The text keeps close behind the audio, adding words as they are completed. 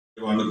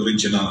వాటి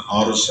గురించిన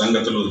 6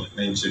 సంగతులు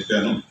నేను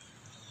చెప్పాను.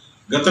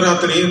 గత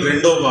రాత్రి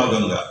రెండో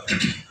భాగంగా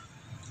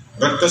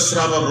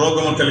రక్తస్రావ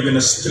రోగము కలిగిన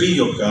స్త్రీ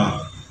యొక్క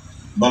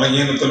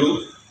బలహీనతలు,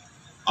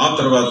 ఆ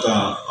తర్వాత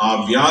ఆ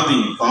వ్యాధి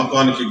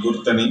పాపానికి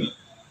గుర్తని,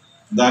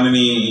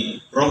 దానిని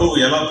ప్రభువు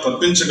ఎలా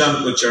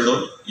తప్పించడానికి వచ్చాడో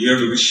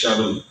 7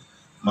 విషయాలు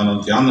మనం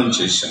ధ్యానం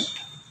చేశాం.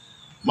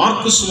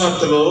 మార్కు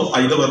సువార్తలో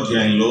 5వ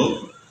అధ్యాయంలో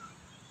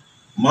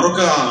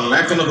మరొక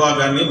లేఖన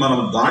భాగాన్ని మనం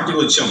దాటి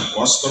వచ్చాం.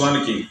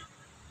 వాస్తవానికి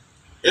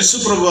యేసు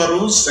ప్రభు వారు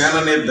సేన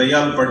అనే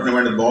దయ్యాలు పడిన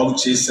వాడిని బాగు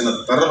చేసిన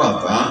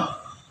తర్వాత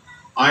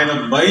ఆయన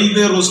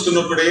బయలుదేరి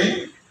వస్తున్నప్పుడే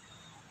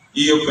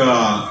ఈ యొక్క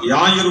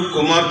యాయిరు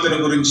కుమార్తెను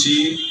గురించి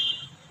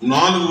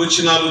 4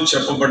 వచనాలు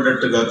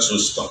చెప్పబడ్డట్టుగా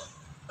చూస్తాం.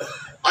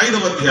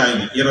 5వ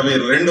అధ్యాయం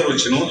 22వ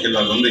వచనం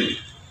ఇలాగుంది: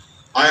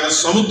 ఆయన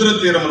సముద్ర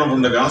తీరమున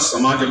ఉండగా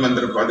సమాజ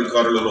మందిరపు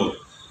అధికారులలో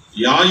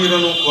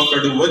యాయిరును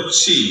ఒకడు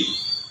వచ్చి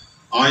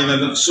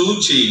ఆయనను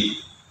చూచి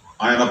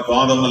ఆయన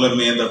పాదముల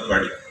మీద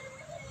పడి.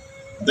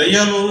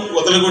 దయ్యాలు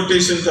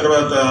వదలగొట్టేసిన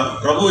తర్వాత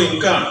ప్రభు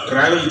ఇంకా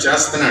ట్రావెల్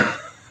చేస్తున్నాడు.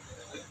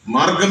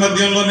 మార్గ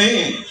మధ్యంలోనే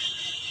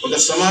ఒక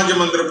సమాజ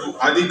మందిరపు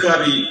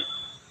అధికారి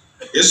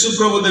యేసు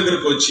ప్రభు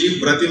దగ్గరకు వచ్చి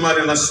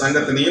బ్రతిమారిన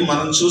సంగతిని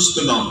మనం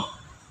చూస్తున్నాం.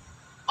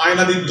 ఆయన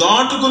అది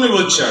దాటుకుని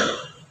వచ్చాడు.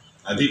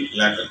 అది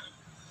లేఖ.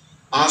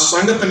 ఆ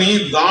సంగతిని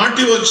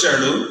దాటి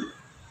వచ్చాడు.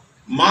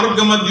 మార్గ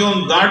మధ్యం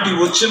దాటి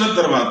వచ్చిన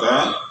తర్వాత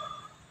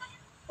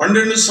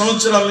 12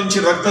 సంవత్సరాల నుంచి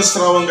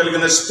రక్తస్రావం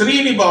కలిగిన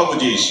స్త్రీని బాగు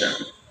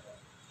చేశాడు.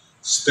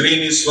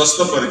 స్త్రీని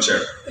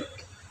స్వస్థపరిచాడు.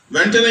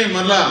 వెంటనే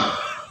మళ్ళా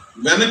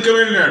వెనక్కి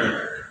వెళ్ళాడు.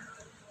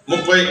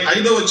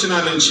 35వ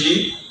వచనం నుంచి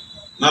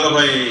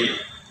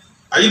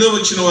 45వ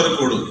వచనం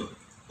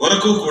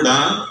వరకు కూడా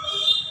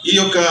ఈ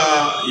యొక్క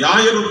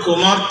యాయిరు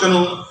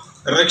కుమార్తెను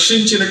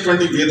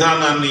రక్షించినటువంటి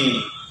విధానాన్ని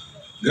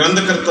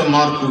గ్రంథకర్త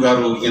మార్కు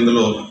గారు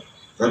ఇందులో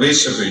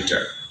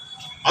ప్రవేశపెట్టాడు.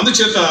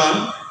 అందుచేత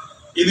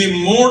ఇది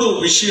 3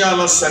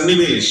 విషయాల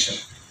సన్నివేశం.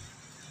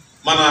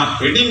 మన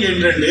హెడింగ్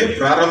ఏంటంటే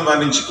ప్రారంభం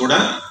నుంచి కూడా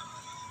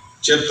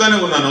చెప్తానే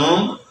ఉన్నాను,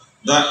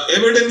 the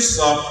evidence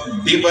of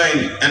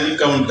divine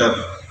encounter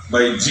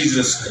by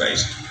Jesus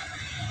Christ.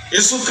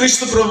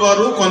 యేసుక్రీస్తు ప్రభు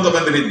వారు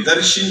కొంతమందిని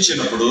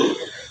దర్శించినప్పుడు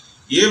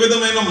ఏ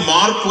విధమైన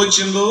మార్పు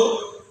వచ్చిందో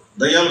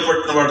దయ్యాలు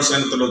పట్టిన వాడి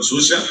సంగతిలో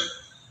చూశాం.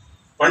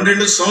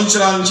 12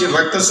 సంవత్సరాల నుంచి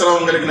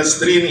రక్తస్రావం కలిగిన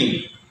స్త్రీని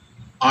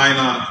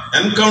ఆయన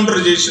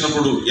ఎన్కౌంటర్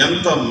చేసినప్పుడు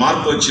ఎంత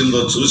మార్పు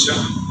వచ్చిందో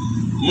చూశాం.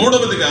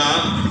 3వదిగా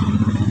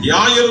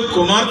యాయిరు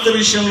కుమార్తె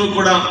విషయంలో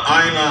కూడా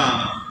ఆయన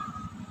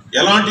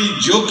ఎలాంటి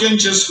జోక్యం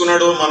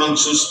చేసుకున్నాడో మనం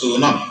చూస్తూ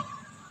ఉన్నాం.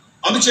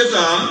 అందుచేత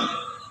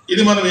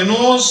ఇది మనం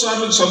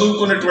ఎన్నోసార్లు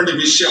చదువుకున్నటువంటి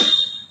విషయం.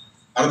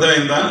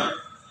 అర్థమైందా?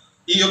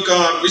 ఈ యొక్క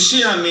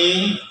విషయాన్ని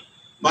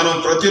మనం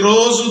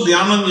ప్రతిరోజు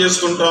ధ్యానం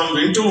చేస్తుంటాం,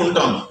 వింటూ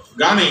ఉంటాం.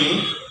 కానీ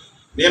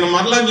నేను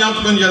మరలా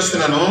జ్ఞాపకం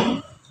చేస్తున్నాను,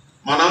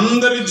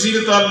 మనందరి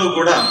జీవితాల్లో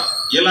కూడా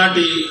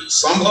ఇలాంటి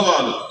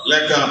సంభవాలు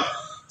లేక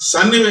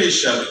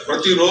సన్నివేశాలు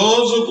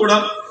ప్రతిరోజు కూడా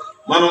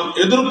మనం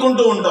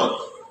ఎదుర్కొంటూ ఉంటాం.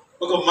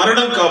 ఒక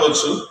మరణం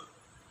కావచ్చు,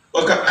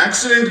 ఒక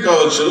యాక్సిడెంట్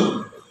కావచ్చు,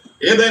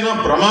 ఏదైనా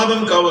ప్రమాదం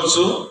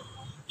కావచ్చు.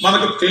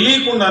 మనకు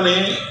తెలియకుండానే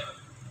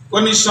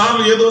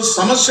కొన్నిసార్లు ఏదో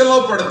సమస్యలో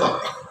పడతాం.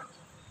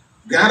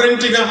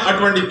 గ్యారంటీగా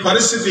అటువంటి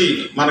పరిస్థితి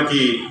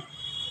మనకి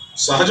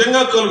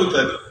సహజంగా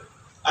కలుగుతుంది.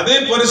 అదే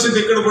పరిస్థితి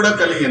ఇక్కడ కూడా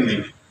కలిగింది.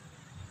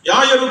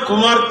 యాయిరు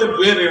కుమార్తె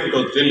పేరు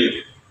ఏమిటో తెలియదు.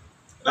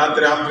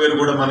 రాత్రి ఆ పేరు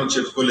కూడా మనం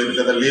చెప్పుకోలేదు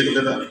కదా, లేదు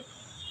కదా.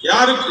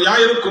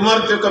 యాయిరు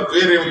కుమార్తె యొక్క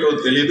పేరు ఏమిటో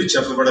తెలియదు,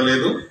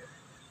 చెప్పబడలేదు.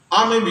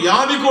 ఆమె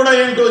వ్యాధి కూడా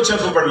ఏంటో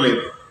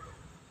చెప్పబడలేదు.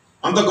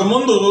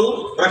 అంతకుముందు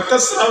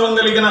రక్తస్రావం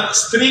కలిగిన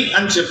స్త్రీ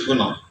అని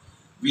చెప్పుకున్నాం.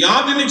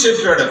 వ్యాధిని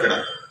చెప్పాడు అక్కడ.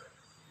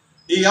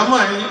 ఈ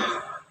అమ్మాయి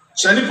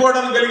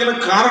చనిపోవడానికి కలిగిన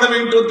కారణం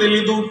ఏంటో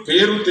తెలీదు,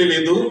 పేరు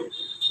తెలీదు,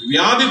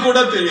 వ్యాధి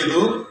కూడా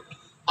తెలీదు.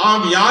 ఆ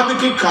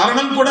వ్యాధికి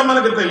కారణం కూడా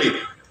మనకు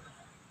తెలియదు.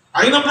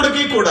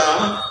 అయినప్పటికీ కూడా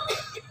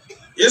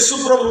యేసు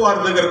ప్రభు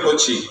వారి దగ్గరకు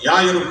వచ్చి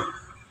యాయిరు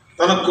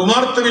తన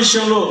కుమార్తె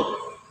విషయంలో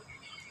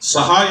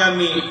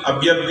సహాయాన్ని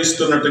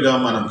అభ్యర్థిస్తున్నట్టుగా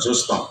మనం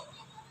చూస్తాం.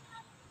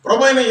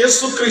 ప్రభు అయిన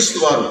యేసుక్రీస్తు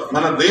వారు,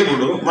 మన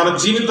దేవుడు, మన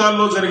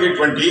జీవితాల్లో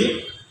జరిగేటువంటి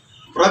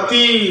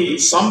ప్రతి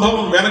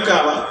సంభవం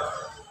వెనకాల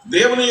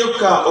దేవుని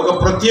యొక్క ఒక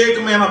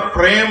ప్రత్యేకమైన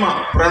ప్రేమ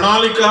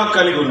ప్రణాళిక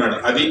కలిగి ఉన్నాడు.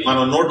 అది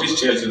మనం నోటీస్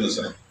చేయాల్సింది.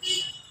 సార్,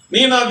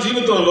 నా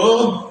జీవితంలో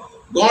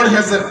God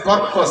has a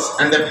purpose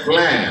and a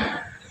plan.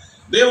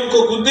 దేవునికి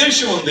ఒక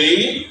ఉద్దేశం ఉంది,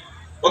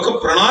 ఒక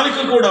ప్రణాళిక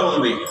కూడా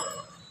ఉంది.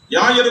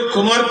 యాయిరు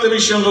కుమార్తె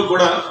విషయంలో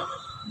కూడా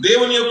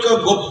దేవుని యొక్క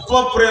గొప్ప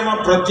ప్రేమ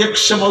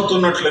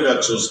ప్రత్యక్షమవుతున్నట్లుగా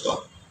చూస్తాం.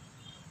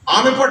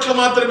 ఆమె పట్ల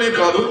మాత్రమే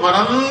కాదు,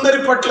 మనందరి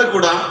పట్ల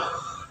కూడా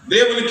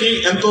దేవునికి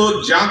ఎంతో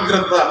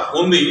జాగ్రత్త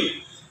ఉంది.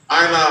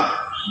 ఆయన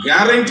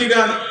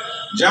గ్యారంటీగా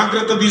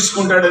జాగ్రత్త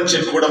తీసుకుంటాడని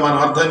చెప్పి కూడా మనం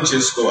అర్థం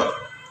చేసుకోవాలి.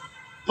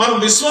 మనం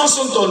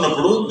విశ్వాసంతో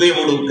ఉన్నప్పుడు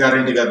దేవుడు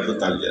గ్యారంటీగా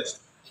అద్భుతాలు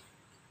చేస్తాడు.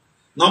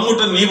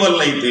 నమ్ముట నీ వల్ల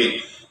అయితే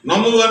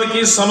నమ్మువానికి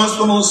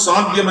సమస్తము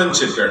సాధ్యమని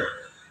చెప్పాడు.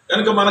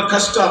 కనుక మన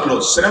కష్టాల్లో,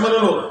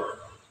 శ్రమలలో,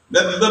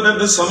 పెద్ద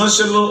పెద్ద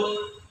సమస్యల్లో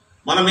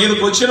మన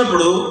మీదకి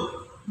వచ్చినప్పుడు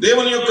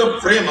దేవుని యొక్క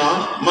ప్రేమ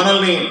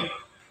మనల్ని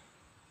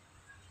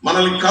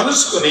మనల్ని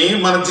కలుసుకుని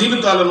మన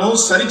జీవితాలను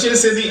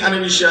సరిచేసేది అనే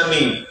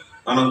విషయాన్ని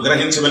మనం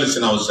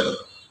గ్రహించవలసిన అవసరం.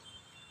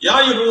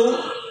 యాయిరు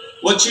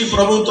వచ్చి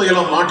ప్రభువుతో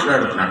ఇలా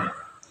మాట్లాడుతున్నాడు.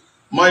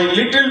 My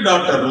little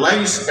daughter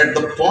lies at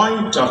the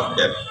point of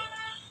death.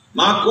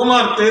 నా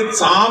కుమార్తె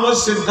చావ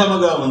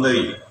సిద్ధముగా ఉంది.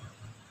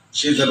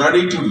 She is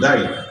ready to die.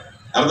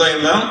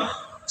 అర్థమైందా?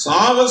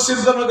 చావ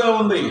సిద్ధముగా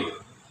ఉంది.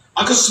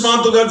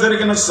 అకస్మాత్తుగా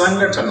జరిగిన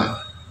సంఘటన,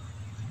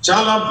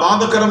 చాలా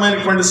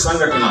బాధకరమైనటువంటి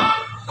సంఘటన,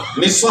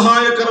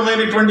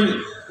 నిస్సహాయకరమైనటువంటి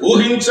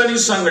ఊహించని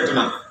సంఘటన.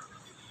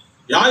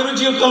 యాయిరు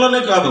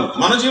జీవితంలోనే కాదు,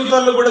 మన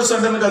జీవితాల్లో కూడా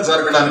సడన్ గా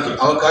జరగడానికి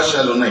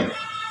అవకాశాలు ఉన్నాయి.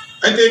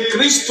 అయితే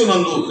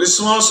క్రీస్తునందు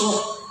విశ్వాసం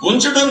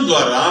ఉంచడం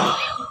ద్వారా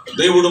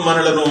దేవుడు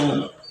మనలను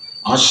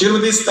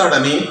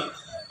ఆశీర్వదిస్తాడని,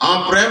 ఆ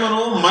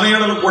ప్రేమను మన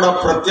ఎడలు కూడా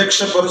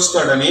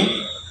ప్రత్యక్షపరుస్తాడని,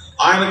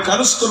 ఆయన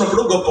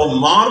కలుసుకున్నప్పుడు గొప్ప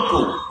మార్పు,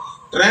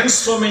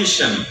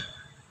 ట్రాన్స్ఫర్మేషన్,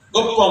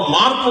 గొప్ప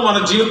మార్పు మన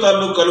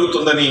జీవితాల్లో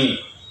కలుగుతుందని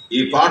ఈ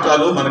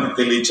పాఠాలు మనకు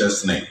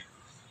తెలియచేస్తున్నాయి.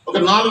 ఒక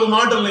 4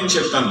 మాటలు నేను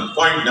చెప్తాను.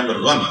 పాయింట్ నెంబర్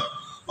 1,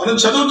 మనం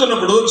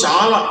చదువుతున్నప్పుడు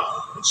చాలా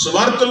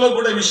సువార్తల్లో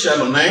కూడా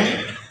విషయాలు ఉన్నాయి.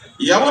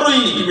 ఎవరు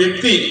ఈ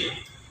వ్యక్తి?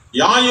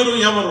 యాయిరు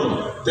ఎవరు?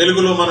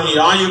 తెలుగులో మనం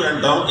యాయిరు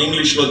అంటాం,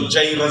 ఇంగ్లీష్లో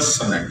జైరస్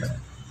అని అంటాం.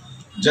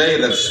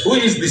 Jairus. Who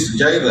is this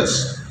Jairus?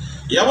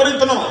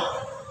 ఎవరితను?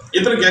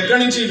 ఇతనికి ఎక్కడి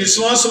నుంచి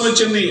విశ్వాసం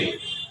వచ్చింది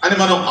అని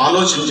మనం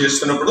ఆలోచన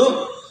చేస్తున్నప్పుడు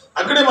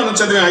అక్కడే మనం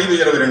చదివే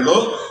 5:22లో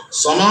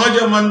సమాజ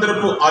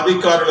మందిరపు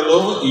అధికారులలో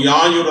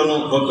యాయిరును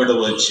ఒకడు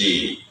వచ్చి.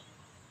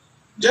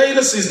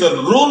 Jairus is the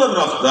ruler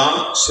of the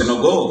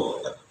synagogue.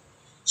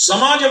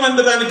 సమాజ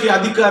మందిరానికి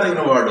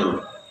అధికారైన వాడు,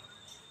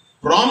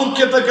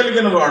 ప్రాముఖ్యత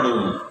కలిగిన వాడు,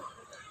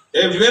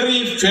 a very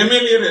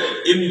familiar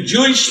in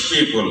Jewish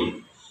people.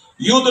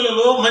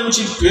 యూదులలో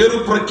మంచి పేరు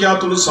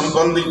ప్రఖ్యాతులు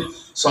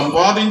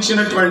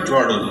సంపాదించినటువంటి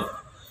వాడు,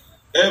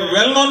 ఏ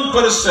వెల్ నోన్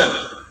పర్సన్,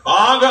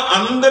 బాగా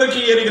అందరికీ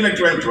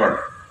ఎరిగినటువంటి వాడు.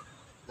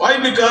 వై?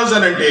 బికాజ్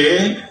అని అంటే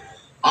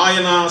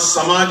ఆయన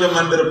సమాజ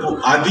మందిరపు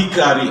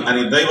అధికారి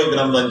అని దైవ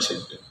గ్రంథం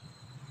చెప్పింది.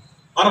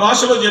 మన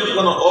భాషలో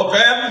చెప్పుకున్నాం, ఓ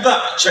పెద్ద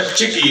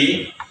చర్చికి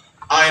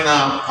ఆయన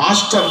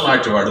పాస్టర్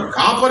లాంటివాడు,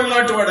 కాపరి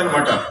లాంటివాడు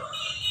అనమాట.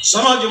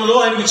 సమాజంలో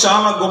ఆయనకి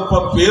చాలా గొప్ప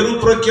పేరు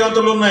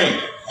ప్రఖ్యాతులు ఉన్నాయి.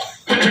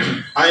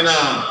 ఆయన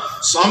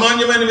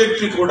సామాన్యమైన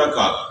వ్యక్తి కూడా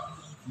కాదు,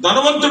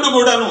 ధనవంతుడు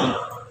కూడాను.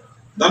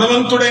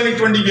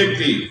 ధనవంతుడైనటువంటి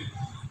వ్యక్తి,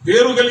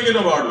 పేరు కలిగిన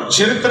వాడు,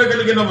 చరిత్ర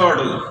కలిగిన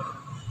వాడు.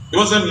 హి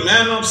was a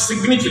man of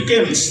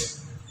significance.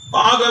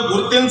 బాగా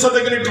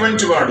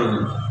గుర్తించదగినటువంటి వాడు,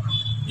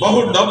 బహు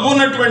డబ్బు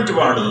ఉన్నటువంటి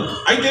వాడు.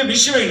 అయితే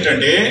విషయం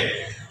ఏంటంటే,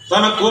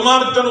 తన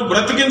కుమార్తెను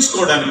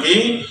బ్రతికించుకోవడానికి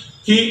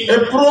he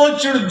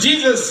approached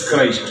Jesus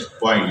Christ.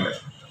 Point.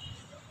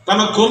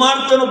 తన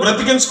కుమార్తెను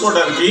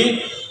బ్రతికించుకోవడానికి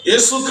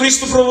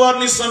యేసుక్రీస్తు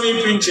ప్రభువారిని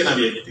సమీపించిన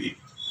వ్యక్తి.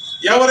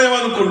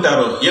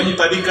 ఎవరేమనుకుంటారో, ఎంత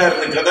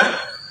అధికారిని కదా,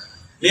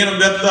 నేను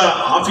పెద్ద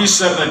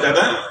ఆఫీసర్ని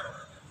కదా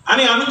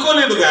అని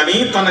అనుకోలేదు. కానీ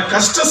తన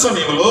కష్ట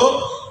సమయంలో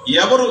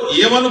ఎవరు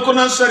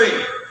ఏమనుకున్నా సరే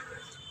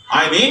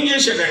ఆయన ఏం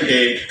చేశాడంటే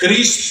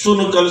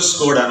క్రీస్తును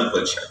కలుసుకోవడానికి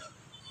వచ్చాడు.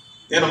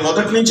 నేను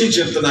మొదటి నుంచి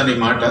చెప్తున్నాను ఈ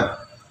మాట.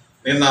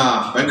 నిన్న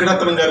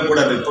వెంకటరత్నం గారు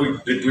కూడా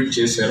రిట్వీట్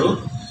చేశారు.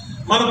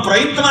 మన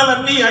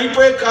ప్రయత్నాలన్నీ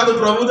అయిపోయే కాదు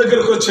ప్రభు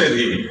దగ్గరకు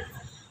వచ్చేది,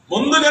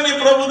 ముందుగానే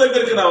ప్రభు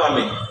దగ్గరికి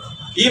రావాలి.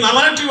 ఈయన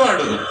అలాంటి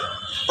వాడు,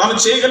 తను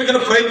చేయగలిగిన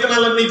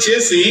ప్రయత్నాలన్నీ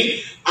చేసి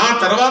ఆ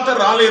తర్వాత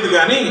రాలేదు,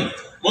 కానీ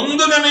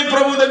ముందుగానే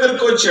ప్రభు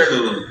దగ్గరకు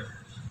వచ్చాడు.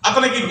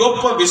 అతనికి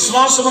గొప్ప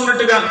విశ్వాసం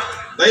ఉన్నట్టుగా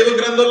దైవ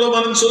గ్రంథంలో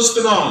మనం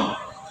చూస్తున్నాం.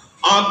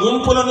 ఆ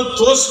గుంపులను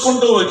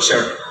తోసుకుంటూ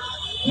వచ్చాడు.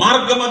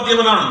 మార్గ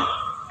మధ్యమున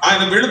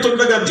ఆయన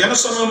వెళుతుండగా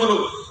జనసమూహములు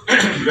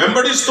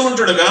వెంబడిస్తూ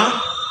ఉంటుండగా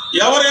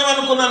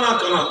ఎవరేమనుకున్నా,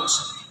 నాకు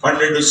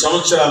 12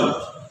 సంవత్సరాలు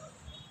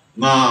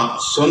నా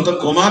సొంత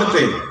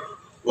కుమార్తె,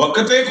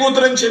 ఒక్కతే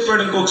కూతురని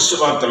చెప్పాడు ఇంకొక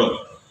సువార్తలో.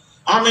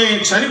 ఆమె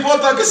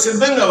చనిపోతాకి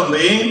సిద్ధంగా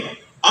ఉంది.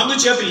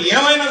 అందుచేత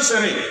ఏమైనా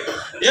సరే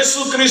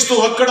యేసుక్రీస్తు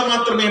ఒక్కడ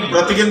మాత్రమే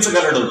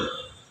బ్రతికించగలడు,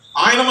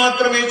 ఆయన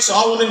మాత్రమే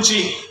చావు నుంచి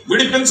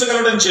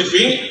విడిపించగలడని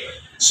చెప్పి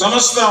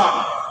సమస్త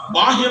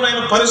బాహ్యమైన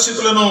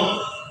పరిస్థితులను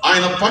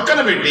ఆయన పక్కన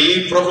పెట్టి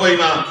ప్రభు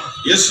అయిన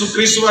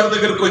యేసుక్రీస్తు వారి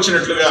దగ్గరకు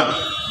వచ్చినట్లుగా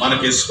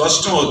మనకి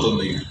స్పష్టం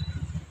అవుతుంది.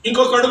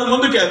 ఇంకొక అడుగు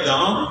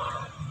ముందుకేద్దాం.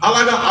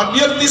 అలాగా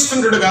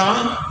అభ్యర్థిస్తుండగా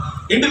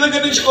ఇంటి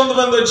దగ్గర నుంచి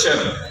కొంతమంది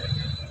వచ్చారు.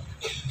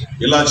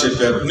 ఇలా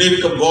చెప్పారు,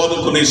 నీవిక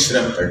బోధకుని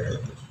శ్రమ పెట్టదు.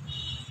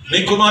 నీ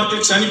కుమార్తె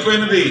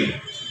చనిపోయినది,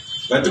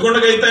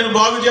 బతికుండగా అయితే ఆయన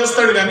బాగు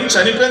చేస్తాడు, కానీ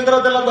చనిపోయిన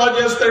తర్వాత ఎలా బాగు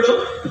చేస్తాడు?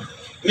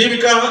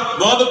 నీవిక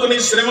బోధకుని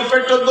శ్రమ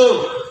పెట్టొద్దు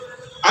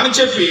అని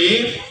చెప్పి,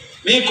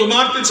 నీ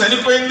కుమార్తె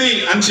చనిపోయింది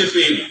అని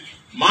చెప్పి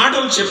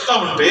మాటలు చెప్తా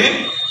ఉంటే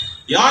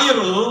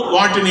యాయిరు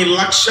వాటిని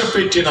లక్ష్య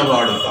పెట్టిన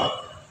వాడు కాదు.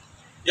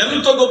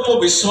 ఎంత గొప్ప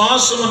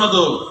విశ్వాసం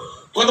ఉన్నదో.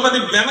 కొంతమంది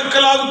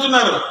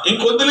వెనక్కలాగుతున్నారు,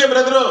 ఇంకొద్దులే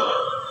బ్రదరు,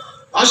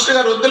 మాస్టర్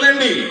గారు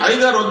వద్దులేండి,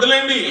 అయ్యగారు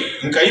వద్దులేండి,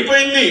 ఇంక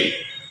అయిపోయింది,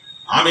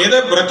 ఆమె ఏదో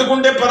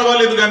బ్రతుకుంటే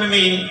పర్వాలేదు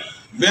కానీ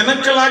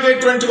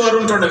వెనక్కలాగేటువంటి వారు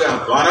ఉంటుండగా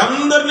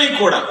వారందరినీ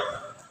కూడా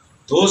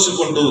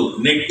తోసుకుంటూ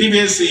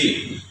నెట్టివేసి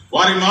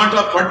వారి మాట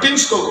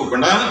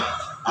పట్టించుకోకుండా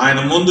ఆయన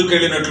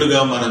ముందుకెళ్ళినట్లుగా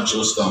మనం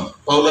చూస్తాం.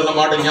 పౌలన్న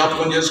మాట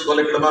జ్ఞాపకం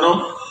చేసుకోవాలి ఇక్కడ మనం.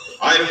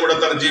 ఆయన కూడా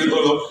తన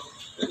జీవితంలో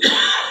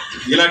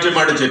ఇలాంటి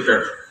మాట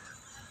చెప్పాడు.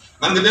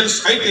 మనకు తెలుసు.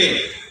 అయితే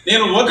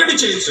నేను ఒకటి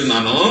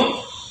చేస్తున్నాను,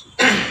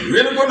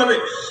 వెనుకున్నవి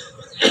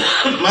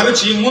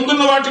మరచి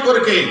ముందున్న వాటి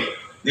కొరకే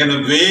నేను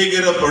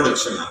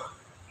వేగిరపడుచున్నాను.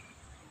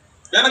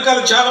 వెనకాల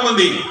చాలా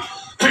మంది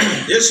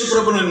యేసు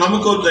ప్రభుని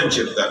నమ్ముకోవద్దని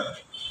చెప్తారు,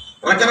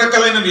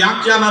 రకరకాలైన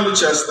వ్యాఖ్యానాలు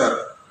చేస్తారు.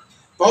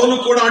 పౌలు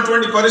కూడా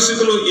అటువంటి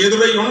పరిస్థితులు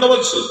ఎదురై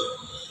ఉండవచ్చు.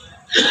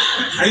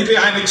 అయితే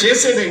ఆయన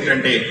చేసేది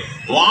ఏంటంటే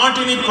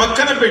వాటిని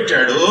పక్కన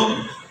పెట్టాడు,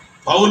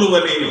 పౌలు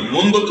వలె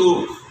ముందుకు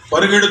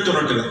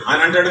పరుగెడుతున్నట్టుగా.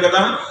 ఆయన అంటాడు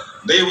కదా,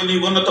 దేవుని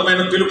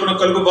ఉన్నతమైన పిలుపున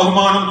కలుగు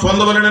బహుమానం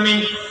పొందవలనని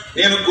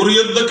నేను గురి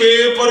యుద్ధకే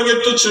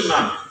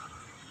పరుగెత్తుచున్నాను,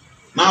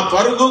 నా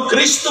పరుగు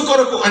క్రీస్తు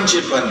కొరకు అని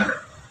చెప్పి అన్నాడు.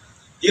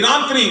 ఈ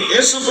రాత్రి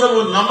యేసు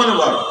ప్రభు నమ్మని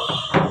వారు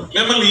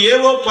మిమ్మల్ని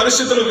ఏవో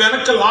పరిస్థితులు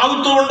వెనక్కి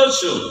లాగుతూ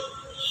ఉండొచ్చు,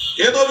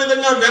 ఏదో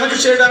విధంగా వెనక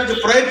చేయడానికి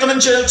ప్రయత్నం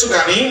చేయొచ్చు.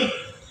 కానీ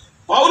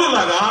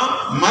పౌలులాగా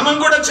మనం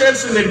కూడా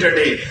చేయాల్సింది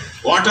ఏంటంటే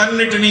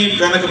వాటన్నిటినీ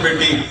వెనక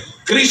పెట్టి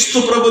క్రీస్తు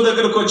ప్రభు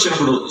దగ్గరకు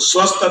వచ్చినప్పుడు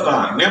స్వస్థత,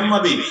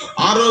 నెమ్మది,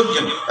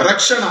 ఆరోగ్యం,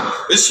 రక్షణ,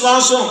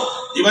 విశ్వాసం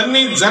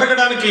ఇవన్నీ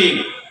జరగడానికి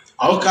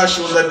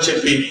అవకాశం ఉందని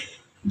చెప్పి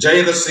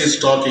Jairus is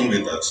talking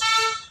with us.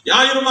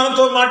 యాయురు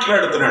మనతో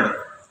మాట్లాడుతున్నాడు.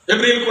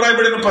 హెబ్రీయులకు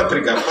రాయబడిన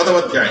పత్రిక 10వ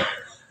అధ్యాయం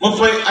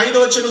 35వ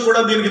వచనం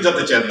కూడా దీనికి జత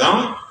చేద్దాం.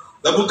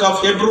 The book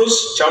of Hebrews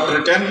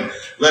chapter 10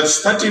 verse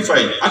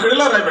 35. అక్కడ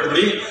ఇలా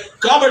రాయబడింది,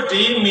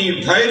 కాబట్టి మీ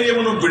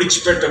ధైర్యమును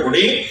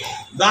విడిచిపెట్టకుడి,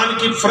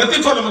 దానికి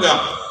ప్రతిఫలముగా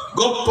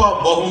గొప్ప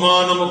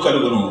బహుమానము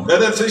కలుగును.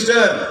 బ్రదర్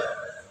సిస్టర్,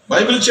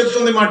 బైబిల్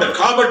చెప్తుంది మాట.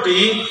 కాబట్టి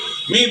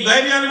మీ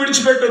ధైర్యాన్ని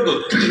విడిచిపెట్టద్దు,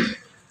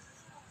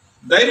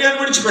 ధైర్యాన్ని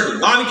విడిచిపెట్టు,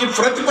 దానికి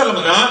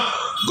ప్రతిఫలముగా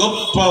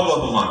గొప్ప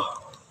బహుమానం.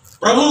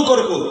 ప్రభువు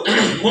కొరకు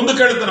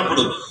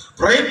ముందుకెళ్తున్నప్పుడు,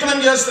 ప్రయత్నం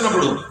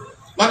చేస్తున్నప్పుడు,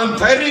 మనం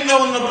ధైర్యంగా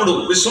ఉన్నప్పుడు,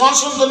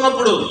 విశ్వాసంతో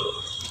ఉన్నప్పుడు,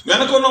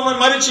 వెనుకున్న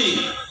మరిచి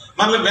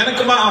మనల్ని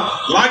వెనక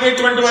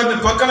లాగేటువంటి వారిని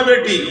పక్కన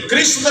పెట్టి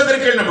క్రీస్తు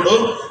దగ్గరికి వెళ్ళినప్పుడు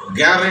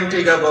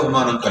గ్యారంటీగా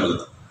బహుమానం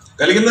కలుగుతుంది.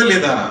 కలిగిందా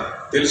లేదా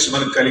తెలుసు,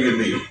 మనకు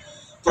కలిగింది.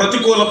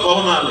 ప్రతికూల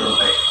పవనాలు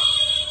ఉంటాయి,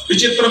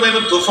 విచిత్రమైన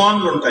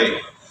తుఫాన్లు ఉంటాయి,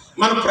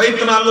 మన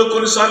ప్రయత్నాల్లో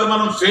కొన్నిసార్లు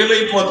మనం ఫెయిల్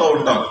అయిపోతూ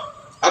ఉంటాం.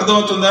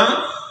 అర్థమవుతుందా?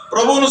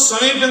 ప్రభువును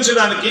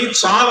సమీపించడానికి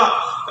చాలా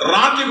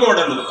రాతి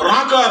గోడలు,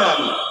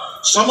 ప్రాకారాలు,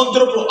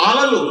 సముద్రపు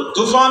అలలు,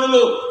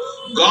 తుఫానులు,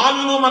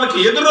 గాలులు మనకి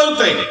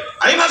ఎదురవుతాయి.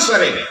 అయినా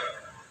సరే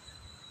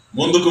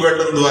ముందుకు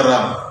వెళ్ళడం ద్వారా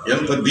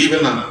ఎంత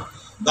దీవెన,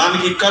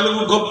 దానికి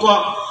కలుగు గొప్ప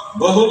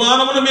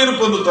బహుమానమును మీరు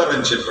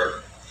పొందుతారని చెప్పాడు.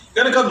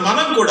 కనుక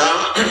మనం కూడా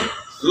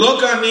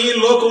లోకాన్ని,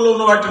 లోకంలో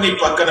ఉన్న వాటిని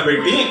పక్కన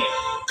పెట్టి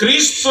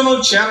క్రీస్తును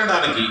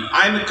చేరడానికి,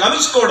 ఆయన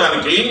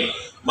కలుసుకోవడానికి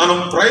మనం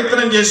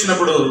ప్రయత్నం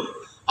చేసినప్పుడు,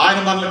 ఆయన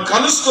మనల్ని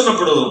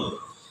కలుసుకున్నప్పుడు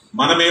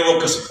మనమే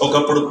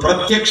ఒకప్పుడు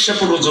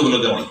ప్రత్యక్షపు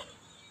రుజువులుగా ఉంటాం.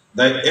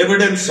 ద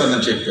ఎవిడెన్స్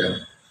అని చెప్పాను.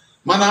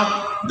 మన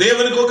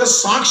దేవునికి ఒక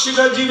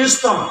సాక్షిగా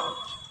జీవిస్తాం.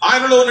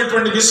 ఆయనలో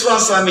ఉన్నటువంటి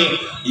విశ్వాసాన్ని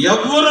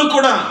ఎవ్వరూ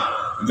కూడా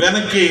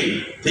వెనక్కి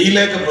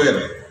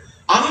తీయలేకపోయారు.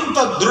 అంత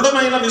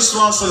దృఢమైన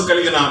విశ్వాసం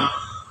కలిగిన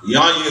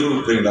యాయీరు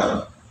ప్రియులారా,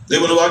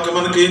 దేవుని వాక్యం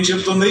మనకి ఏం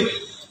చెప్తుంది?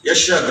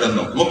 యెషయా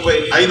గ్రంథం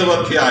 35వ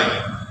అధ్యాయం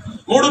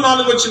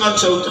 3-4 వచనాలు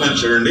చదువుతున్నాను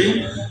చూడండి.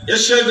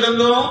 యెషయా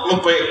గ్రంథం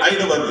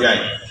 35వ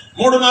అధ్యాయం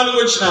 3-4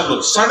 వచనాలు.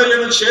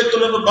 సడలిన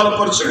చేతులను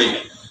బలపరచుడి,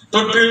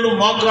 తొట్టిళ్ళు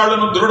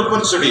మోకాళ్ళను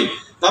దృఢపరచుడి,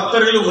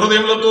 తత్తరిలు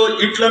హృదయములతో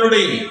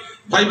ఇట్లనుడి,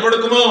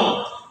 భయపడకుము,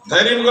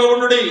 ధైర్యంగా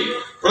ఉండుడి,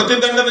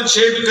 ప్రతిదండన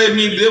చేయుటకై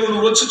మీ దేవుడు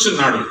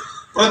వచ్చుచున్నాడు.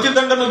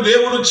 ప్రతిదండను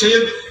దేవుడు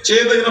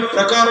చేయదగిన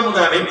ప్రకారము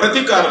గాని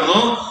ప్రతీకారమును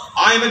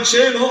ఆయన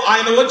చేయను.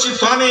 ఆయన వచ్చి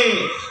తానే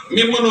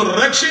మిమ్మల్ని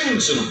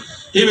రక్షించును.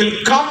 He will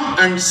come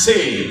and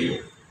save you.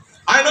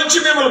 ఆయన వచ్చి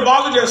మిమ్మల్ని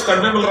బాగు చేస్తాడు,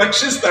 మిమ్మల్ని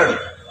రక్షిస్తాడు.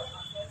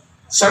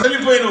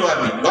 సడలిపోయిన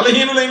వారిని,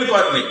 బలహీనులైన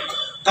వారిని,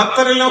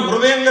 తత్తరిలో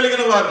హృదయం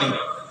కలిగిన వారిని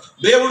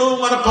దేవుడు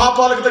మన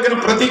పాపాలకు తగిన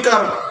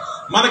ప్రతీకారం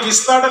మనకి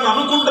ఇస్తాడని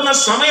అనుకుంటున్న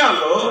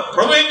సమయాల్లో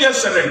ప్రభు ఏం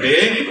చేస్తాడంటే,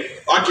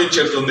 వాక్యం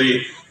చెప్తుంది,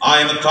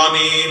 ఆయన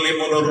తానే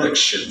మిమ్మల్ని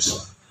రక్షించు.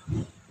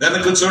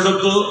 వెనక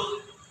చూడొద్దు.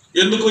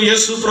 ఎందుకు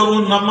యేసు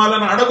ప్రభువుని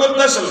నమ్మాలని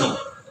అడగొద్దు. అసలు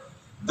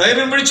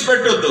ధైర్యం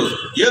విడిచిపెట్టొద్దు.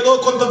 ఏదో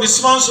కొంత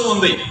విశ్వాసం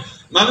ఉంది,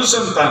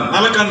 నలుసంత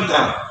నలకంత,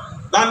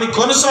 దాన్ని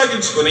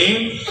కొనసాగించుకొని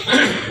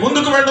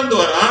ముందుకు వెళ్ళడం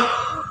ద్వారా,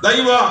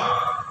 దైవ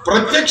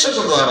ప్రత్యక్షత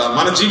ద్వారా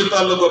మన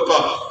జీవితాల్లో గొప్ప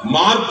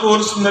మార్పు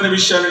వస్తుందనే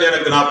విషయాన్ని నేను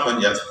జ్ఞాపకం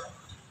చేస్తాను.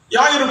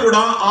 యాయరు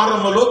కూడా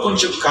ఆరంభంలో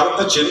కొంచెం కలత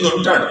చెంది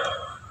ఉంటాడు.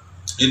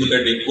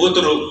 ఎందుకంటే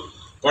కూతురు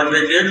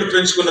 12 ఏళ్ళు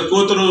పెంచుకున్న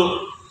కూతురు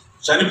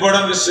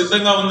చనిపోవడానికి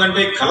సిద్ధంగా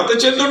ఉందంటే కలత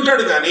చెంది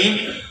ఉంటాడు. కానీ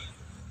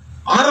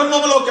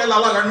ఆరంభంలో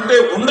అలాగంటే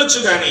ఉండొచ్చు.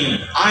 కానీ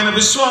ఆయన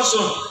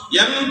విశ్వాసం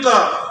ఎంత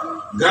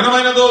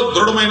ఘనమైనదో,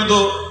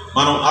 దృఢమైనదో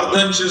మనం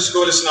అర్థం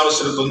చేసుకోవాల్సిన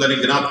అవసరం ఉందని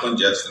జ్ఞాపకం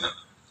చేస్తున్నాను.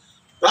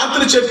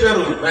 రాత్రి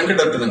చెప్పారు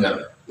వెంకటరత్నం గారు,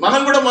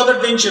 మనం కూడా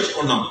మొదటి నుంచి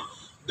చెప్పుకున్నాం,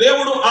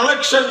 దేవుడు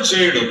అలక్ష్యం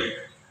చేయడు.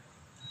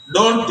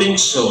 Don't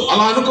think so.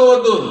 అలా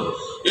అనుకోవద్దు.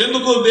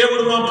 ఎందుకు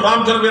దేవుడు మా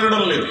ప్రార్థన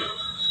వినడం లేదు,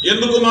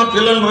 ఎందుకు మా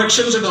పిల్లలను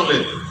రక్షించడం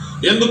లేదు,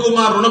 ఎందుకు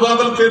మా రుణ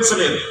బాధలు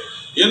తీర్చలేదు,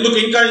 ఎందుకు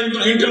ఇంకా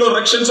ఇంటిలో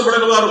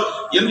రక్షించబడిన వారు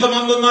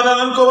ఎంతమంది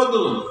ఉన్నారని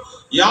అనుకోవద్దు.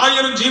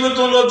 యాయరు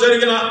జీవితంలో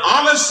జరిగిన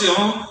ఆలస్యం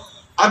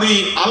అది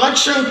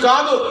అలక్ష్యం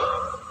కాదు.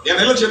 నేను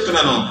ఎలా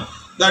చెప్తున్నాను,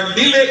 the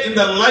delay in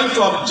the life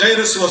of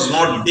Jairus was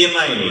not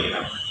denial.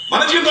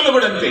 మన జీవితంలో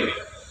కూడా అంతే.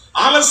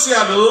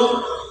 ఆలస్యాలు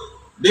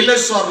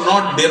డిలేస్ ఆర్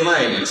నాట్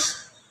డినైల్స్.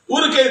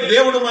 ఊరికే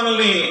దేవుడు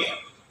మనల్ని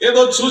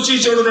ఏదో చూచి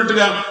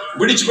చూడనట్టుగా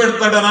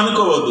విడిచిపెడతాడని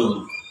అనుకోవద్దు.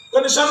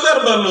 కొన్ని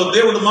సందర్భాల్లో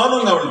దేవుడు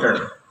మౌనంగా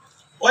ఉంటాడు.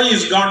 Why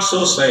is God so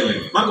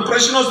silent? మాకు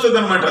ప్రశ్న వస్తుంది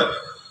అనమాట.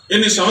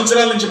 ఎన్ని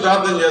సంవత్సరాల నుంచి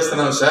ప్రార్థన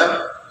చేస్తున్నాం సార్,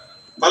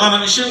 పలానా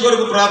విషయం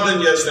కొరకు ప్రార్థన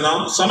చేస్తున్నాం,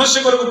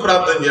 సమస్య కొరకు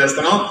ప్రార్థన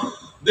చేస్తున్నాం,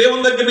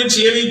 దేవుని దగ్గర నుంచి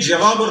ఏమీ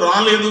జవాబు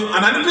రాలేదు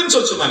అని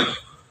అనిపించవచ్చు మనకి.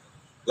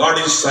 God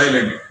is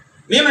silent.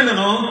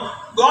 నేను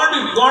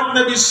God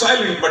may be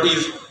silent, but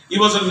he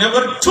was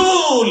never too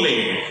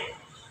late.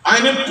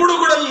 ఆయన ఎప్పుడు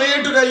కూడా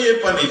లేటుగా ఏ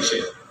పని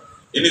చేయడు.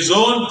 ఇన్ హిజ్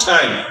ఓన్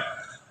టైం,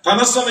 తన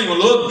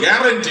సమయంలో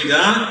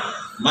గ్యారంటీగా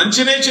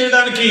మంచినే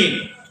చేయడానికి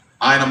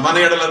ఆయన మన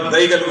ఎడల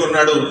దయ కలిగి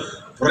ఉన్నాడు,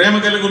 ప్రేమ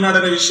కలిగి ఉన్నాడు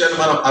అనే విషయాన్ని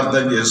మనం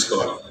అర్థం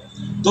చేసుకోవాలి.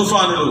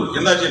 తుఫానులు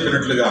ఇందా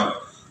చెప్పినట్లుగా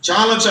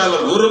చాలా చాలా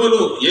ఉరుములు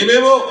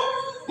ఏవేవో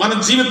మన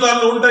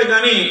జీవితాల్లో ఉంటాయి.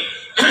 కానీ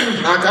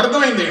నాకు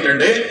అర్థమైంది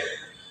ఏంటంటే,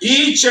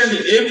 each and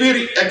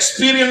every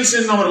experience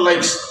in our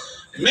lifes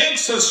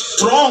makes us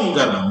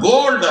stronger,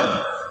 bolder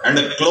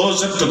and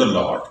closer to the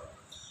lord.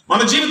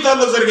 మన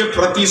జీవితాల్లో జరిగే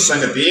ప్రతి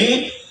సంగతి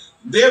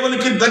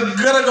దేవునికి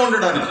దగ్గరగా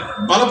ఉండడానికి,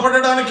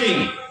 బలపడడానికి,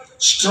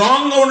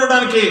 స్ట్రాంగ్గా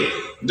ఉండడానికి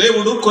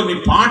దేవుడు కొన్ని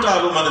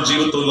పాఠాలు మన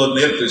జీవితంలో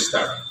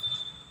నేర్పిస్తాడు.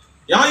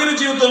 యాయిరు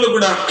జీవితంలో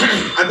కూడా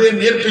అదే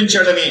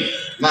నేర్పించాడని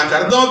నాకు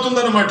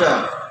అర్థమవుతుందన్నమాట.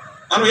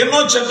 మనం ఎన్నో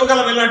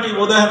చెప్పగలం ఇలాంటి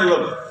ఉదాహరణలు.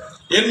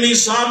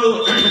 ఎన్నిసార్లు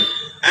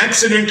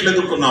యాక్సిడెంట్లు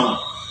ఎదుర్కొన్నాము,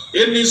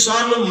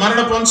 ఎన్నిసార్లు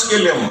మరణ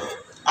పంచుకెళ్ళాము.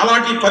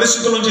 అలాంటి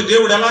పరిస్థితుల నుంచి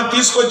దేవుడు ఎలా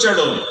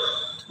తీసుకొచ్చాడో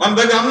మన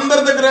దగ్గర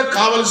అందరి దగ్గర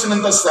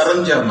కావలసినంత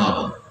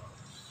సరంజామాము.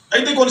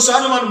 అయితే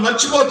కొన్నిసార్లు మనం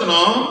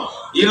మర్చిపోతున్నాం.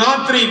 ఈ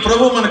రాత్రి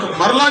ప్రభు మనకు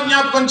మరలా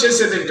జ్ఞాపకం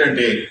చేసేది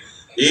ఏంటంటే,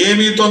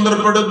 ఏమీ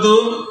తొందరపడొద్దు.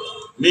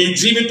 మీ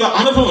జీవిత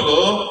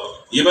అనుభవంలో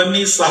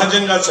ఇవన్నీ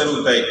సహజంగా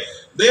జరుగుతాయి.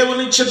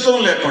 దేవుని చిత్తం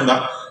లేకుండా,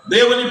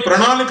 దేవుని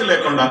ప్రణాళిక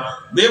లేకుండా,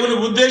 దేవుని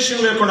ఉద్దేశం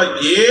లేకుండా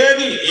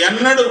ఏది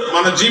ఎన్నడూ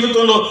మన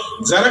జీవితంలో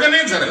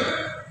జరగనే జరగదు.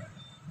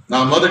 నా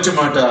మొదటి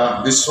మాట,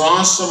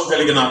 విశ్వాసము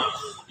కలిగిన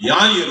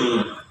యాయిరు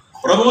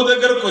ప్రభువు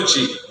దగ్గరకు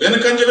వచ్చి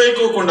వెనుకంజ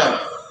వేయకోకుండా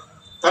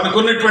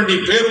తనకున్నటువంటి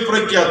పేరు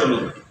ప్రఖ్యాతులు,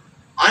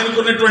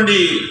 ఆయనకున్నటువంటి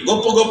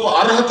గొప్ప గొప్ప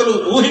అర్హతలు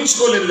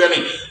ఊహించుకోలేదు, కానీ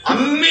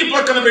అన్ని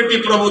పక్కన పెట్టి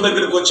ప్రభు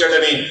దగ్గరకు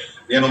వచ్చాడని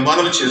నేను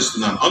మనవి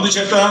చేస్తున్నాను.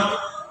 అందుచేత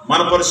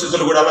మన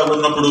పరిస్థితులు కూడా అలా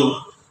ఉన్నప్పుడు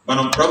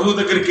మనం ప్రభు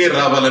దగ్గరికే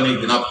రావాలని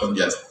జ్ఞాపకం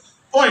చేస్తాం.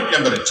 పాయింట్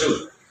నెంబర్ 2,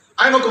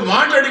 ఆయన ఒక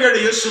మాట అడిగాడు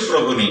యేసు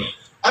ప్రభుని.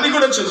 అది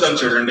కూడా చూద్దాం.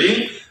 చూడండి,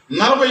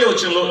 40వ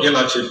వచనంలో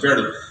ఇలా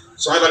చెప్పాడు.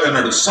 సో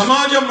అలాగన్నాడు,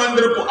 సమాజ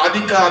మందిరపు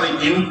అధికారి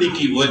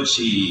ఇంటికి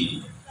వచ్చి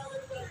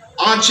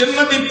ఆ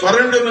చిన్నది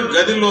పరండున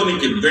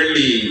గదిలోనికి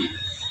వెళ్ళి,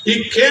 he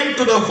came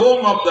to the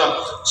home of the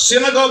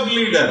synagogue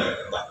leader.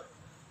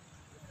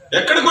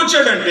 ఎక్కడికి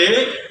వచ్చాడంటే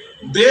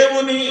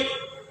దేవుని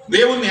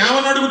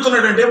ఏమని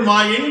అడుగుతున్నాడంటే, మా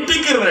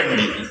ఇంటికి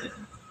రండి,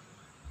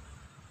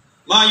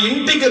 మా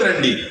ఇంటికి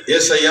రండి.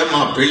 యేసయ్య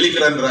మా పెళ్లికి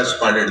రండి రాసి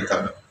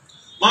పాడెడతాను.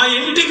 మా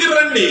ఇంటికి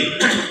రండి,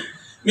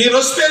 మీరు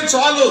వస్తే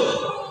చాలు,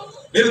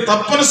 మీరు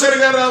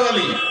తప్పనిసరిగా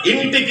రావాలి.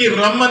 ఇంటికి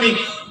రమ్మని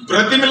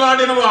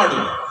బ్రతిమిలాడిన వాడు.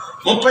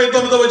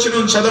 39వ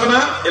వచనం చదవనా?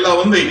 ఇలా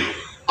ఉంది,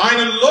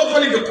 ఆయన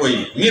లోపలికి పోయి,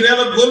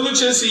 మీరెలా గొల్లు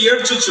చేసి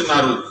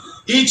ఏడ్చుచున్నారు,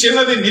 ఈ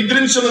చిన్నది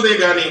నిద్రించున్నదే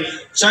గాని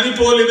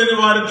చనిపోలేదని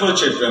వారితో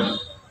చెప్పాము.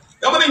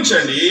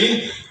 గమనించండి,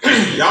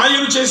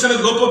 యాయిరు చేసిన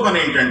గొప్ప పని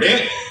ఏంటంటే,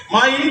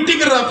 మా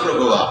ఇంటికి రా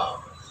ప్రభువా,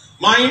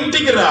 మా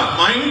ఇంటికి రా,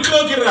 మా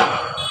ఇంట్లోకి రా,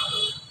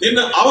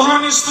 నిన్ను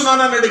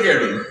ఆహ్వానిస్తున్నానని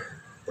అడిగాడు.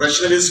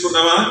 ప్రశ్న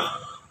తీసుకున్నావా?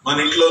 మన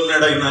ఇంట్లో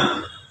ఉన్నాడు ఆయన?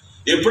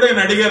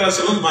 ఎప్పుడైనా అడిగారు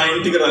అసలు మా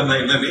ఇంటికి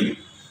రానాయనని?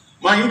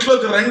 మా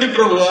ఇంట్లోకి రండి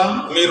ప్రభువా,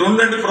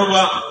 మీరుండండి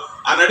ప్రభువా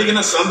అని అడిగిన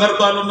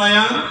సందర్భాలు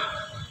ఉన్నాయా?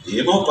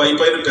 ఏమో పైన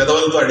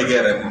పెదవులతో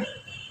అడిగారేమో.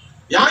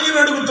 యాయిరు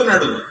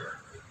అడుగుతున్నాడు.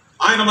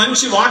 ఆయన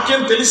మంచి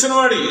వాక్యం తెలిసిన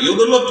వాడి,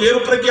 యూదుల్లో పేరు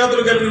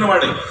ప్రఖ్యాతులు కలిగిన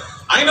వాడి,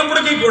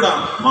 అయినప్పటికీ కూడా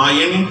మా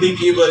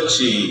ఇంటికి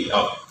వచ్చి,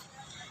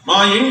 మా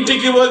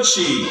ఇంటికి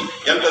వచ్చి,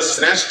 ఎంత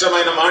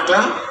శ్రేష్టమైన మాట!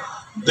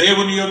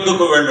 దేవుని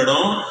యొద్దకు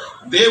వెళ్ళడం,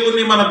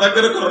 దేవుణ్ణి మన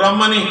దగ్గరకు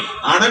రమ్మని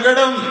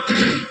అడగడం,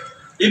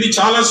 ఇది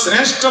చాలా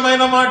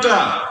శ్రేష్టమైన మాట.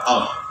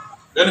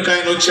 కనుక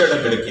ఆయన వచ్చాడు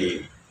అక్కడికి.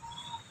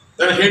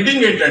 దాని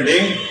హెడ్డింగ్ ఏంటంటే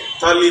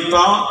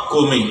తలితా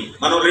కుమి.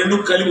 మనం రెండు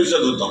కలిపి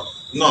చదువుతాం.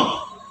 No,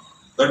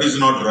 that is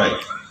not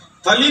right.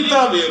 తలిత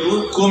వేరు,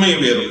 కుమి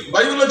వేరు.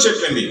 బైబిల్లో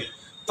చెప్పింది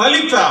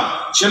తలిత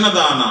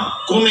చిన్నదాన,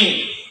 కుమి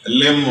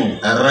లెమ్ము,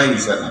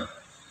 రైజ్ అన.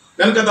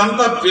 కనుక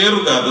అదంతా పేరు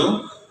కాదు.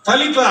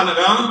 తలిత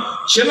అనగా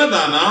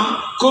చిన్నదాన,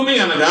 కుమి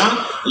అనగా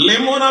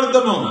లెమ్ము అని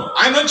అర్థము.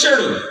 ఆయన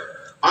వచ్చాడు,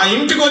 ఆ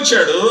ఇంటికి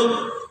వచ్చాడు.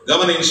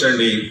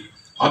 గమనించండి,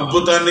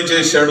 అద్భుతాన్ని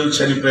చేశాడు.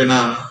 చనిపోయిన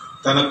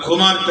తన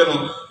కుమార్తెను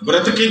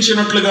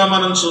బ్రతికించినట్లుగా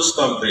మనం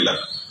చూస్తాం ప్రియుల.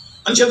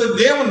 అంచేత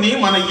దేవుణ్ణి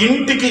మన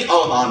ఇంటికి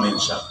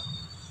ఆహ్వానించాలి,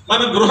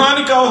 మన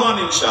గృహానికి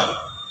ఆహ్వానించాలి.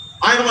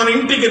 ఆయన మన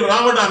ఇంటికి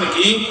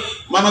రావడానికి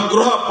మన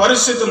గృహ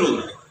పరిస్థితులు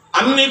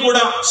అన్నీ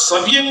కూడా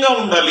సవ్యంగా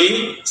ఉండాలి,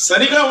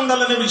 సరిగా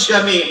ఉండాలనే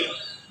విషయాన్ని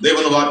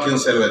దేవుని వాక్యం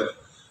సెలవు.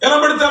 ఎలా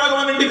పడితే అలాగ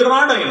మన ఇంటికి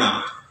రాడు. ఆయన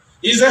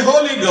ఈజ్ ఎ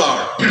హోలీ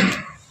గాడ్.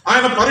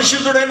 ఆయన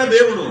పరిశుద్ధుడైన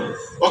దేవుడు.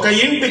 ఒక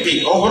ఇంటికి,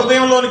 ఒక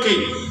హృదయంలోనికి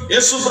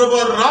యేసు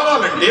ప్రభువు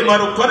రావాలంటే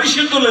వారు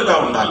పరిశుద్ధులుగా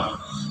ఉండాలి,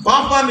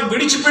 పాపాన్ని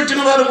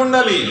విడిచిపెట్టిన వారు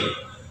ఉండాలి.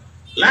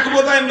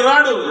 లేకపోతే ఆయన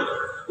రాడు.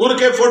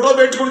 ఊరికే ఫోటో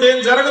పెట్టుకుంటే ఏం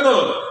జరగదు.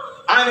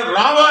 ఆయన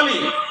రావాలి.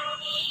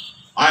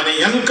 ఆయన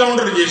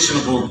ఎన్కౌంటర్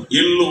చేసినప్పుడు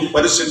ఇల్లు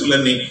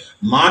పరిస్థితులన్నీ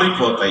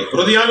మారిపోతాయి,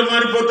 హృదయాలు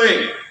మారిపోతాయి,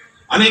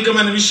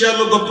 అనేకమైన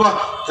విషయాల్లో గొప్ప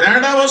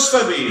తేడా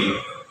వస్తుంది.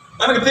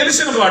 మనకు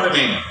తెలిసిన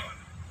పాఠమే.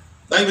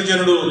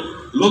 దైవజనుడు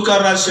లూకా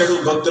రాశాడు,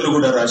 భక్తులు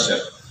కూడా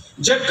రాశారు.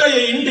 జక్కయ్య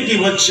ఇంటికి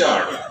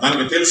వచ్చాడు,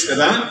 మనకు తెలుసు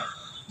కదా.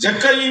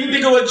 జక్కయ్య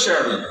ఇంటికి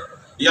వచ్చాడు.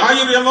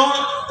 యాయిరేమో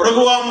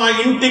ప్రభువా మా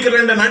ఇంటికి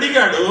రండి అని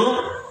అడిగాడు.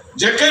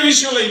 జక్కయ్య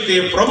విషయంలో అయితే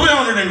ప్రభు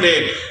ఏమన్నాడంటే,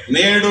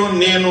 నేడు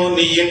నేను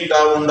నీ ఇంట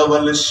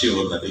ఉండవలసి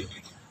ఉన్నది.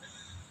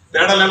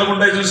 తేడాలు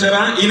ఎలాగుంటాయి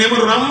చూసారా? ఈయనేమో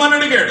రమ్మని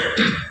అడిగాడు.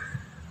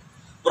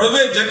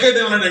 ప్రభువే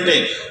జక్కయ్య ఏమన్నాడంటే,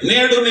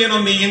 నేడు నేను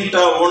నీ ఇంట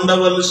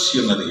ఉండవలసి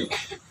ఉన్నది.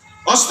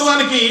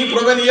 వాస్తవానికి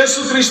ప్రభువైన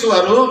యేసుక్రీస్తు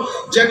వారు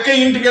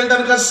జక్కయ్య ఇంటికి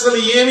వెళ్ళడానికి అసలు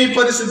ఏమీ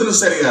పరిస్థితులు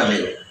సరిగా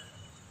లేవు.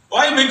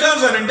 వై?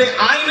 బికాజ్ అని అంటే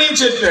ఆయనే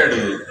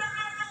చెప్పాడు.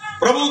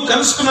 ప్రభువు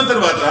కలుసుకున్న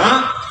తర్వాత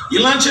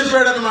ఇలా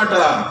చెప్పాడు అనమాట,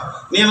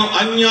 నేను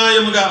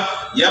అన్యాయముగా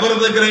ఎవరి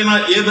దగ్గరైనా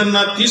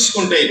ఏదన్నా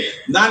తీసుకుంటే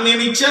దాన్ని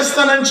నేను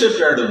ఇచ్చేస్తానని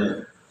చెప్పాడు.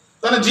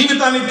 తన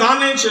జీవితాన్ని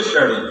తానే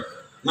చెప్పాడు.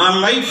 నా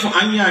లైఫ్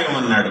అన్యాయం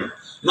అన్నాడు,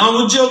 నా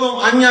ఉద్యోగం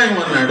అన్యాయం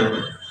అన్నాడు,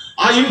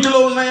 ఆ ఇంటిలో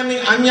ఉన్నాయని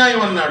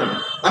అన్యాయం అన్నాడు.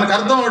 మనకు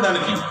అర్థం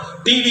అవడానికి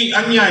టీవీ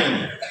అన్యాయం,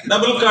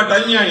 డబుల్ కాట్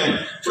అన్యాయం,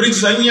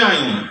 ఫ్రిడ్జ్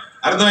అన్యాయం.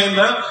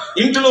 అర్థమైందా?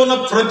 ఇంటిలో ఉన్న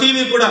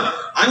ప్రతిదీ కూడా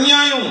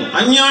అన్యాయం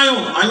అన్యాయం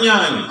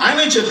అన్యాయం.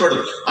 ఆయనే చెప్పాడు,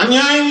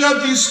 అన్యాయంగా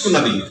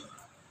తీసుకున్నది.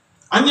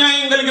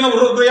 అన్యాయం కలిగిన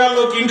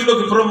హృదయాల్లోకి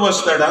ఇంటిలోకి ప్రభు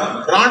వస్తాడా?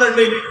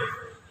 రాడండి.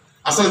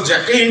 అసలు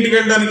జక్కయ్య ఇంటికి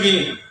వెళ్ళడానికి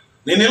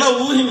నేను ఎలా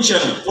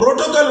ఊహించాను,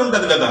 ప్రోటోకాల్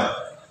ఉంటుంది కదా.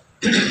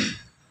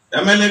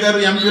 ఎమ్మెల్యే గారు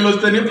ఎంపీలు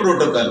వస్తేనే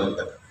ప్రోటోకాల్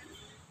ఉంటుంది.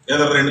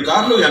 ఎదురు 2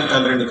 కార్లు,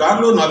 వెనకాల 2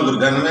 కార్లు, 4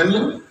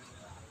 గన్మెన్లు.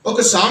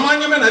 ఒక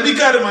సామాన్యమైన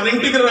అధికారి మన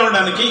ఇంటికి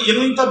రావడానికి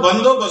ఇంత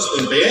బందోబస్తు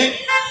ఉంటే,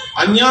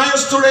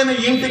 అన్యాయస్తుడైన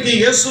ఇంటికి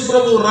యేసు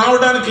ప్రభు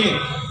రావడానికి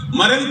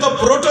మరింత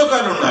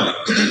ప్రోటోకాల్ ఉండాలి.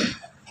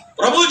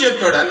 ప్రభు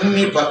చెప్పాడు,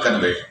 అన్ని పక్కన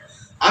పెట్టు,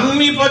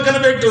 అన్ని పక్కన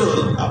పెట్టు.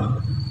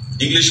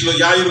 ఇంగ్లీష్లో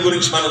యాయిరు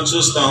గురించి మనం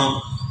చూస్తాం.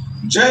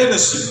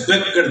 Jairus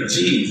బెగ్గడ్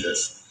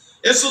Jesus.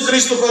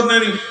 యేసుక్రీస్తు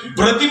ప్రభువుని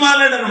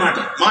బ్రతిమాలాడు అనమాట,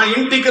 మా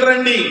ఇంటికి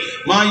రండి,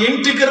 మా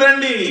ఇంటికి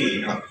రండి.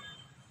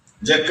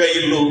 జక్కయ్య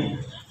ఇల్లు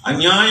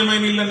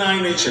అన్యాయమైన ఇల్లు అని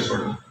ఆయనే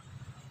చెప్పాడు.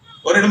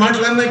 2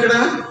 మాటలు అన్నా ఇక్కడ.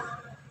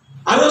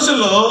 ఆ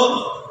రోజుల్లో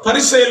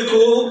పరిసయ్యులకు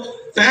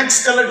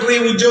ట్యాక్స్ కలెక్టరీ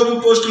ఉద్యోగం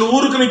పోస్టులు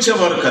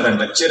ఊరుకునిచ్చేవారు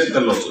కదంట.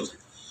 చరిత్రలో చూసి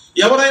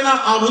ఎవరైనా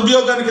ఆ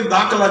ఉద్యోగానికి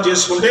దాఖలా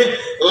చేసుకుంటే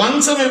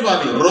లంచం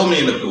ఇవ్వాలి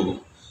రోమీలకు.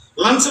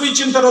 లంచం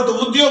ఇచ్చిన తర్వాత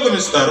ఉద్యోగం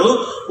ఇస్తారు,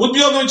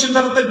 ఉద్యోగం ఇచ్చిన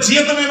తర్వాత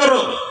జీతం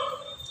ఇవ్వరు.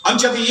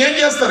 అంచేత ఏం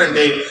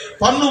చేస్తారంటే,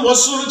 పన్ను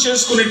వసూలు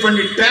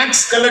చేసుకునేటువంటి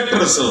ట్యాక్స్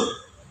కలెక్టర్స్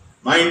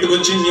మా ఇంటికి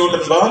వచ్చి,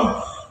 న్యూటన్ బా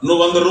నువ్వు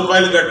 100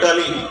 రూపాయలు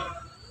కట్టాలి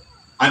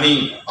అని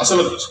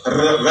అసలు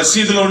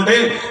రసీదులో ఉంటే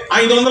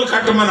 500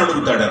 కట్టమని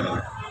అడుగుతాడు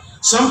అన్నమాట.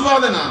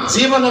 సంపాదన,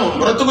 జీవనం,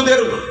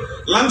 బ్రతుకుదేరు.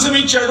 లంచం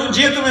ఇచ్చాడు,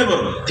 జీతం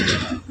ఇవ్వరు.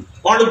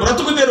 వాడు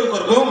బ్రతుకుదేరు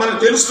కొరకు మనకు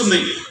తెలుస్తుంది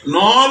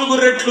 4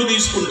 రెట్లు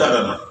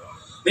తీసుకుంటారన్న.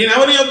 నేను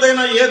ఎవరి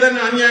యొద్దైనా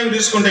ఏదైనా అన్యాయం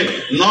తీసుకుంటే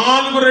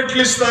 4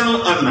 రెట్లు ఇస్తాను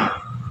అన్నాడు.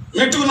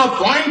 మెట్టుకు నా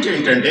పాయింట్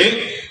ఏంటంటే,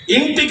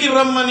 ఇంటికి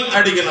రమ్మని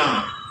అడిగిన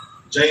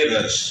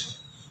జైరస్,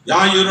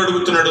 యాయూరు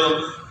అడుగుతున్నాడు,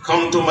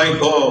 కమ్ టు మై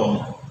హోమ్.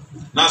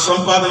 నా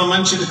సంపాదన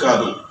మంచిది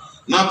కాదు,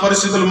 నా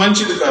పరిస్థితులు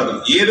మంచిది కాదు,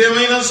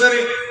 ఏదేమైనా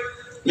సరే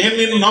నేను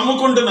నిన్ను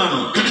నమ్ముకుంటున్నాను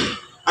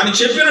అని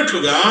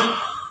చెప్పినట్లుగా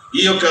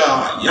ఈ యొక్క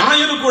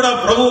యాయరు కూడా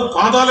ప్రభు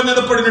పాదాల మీద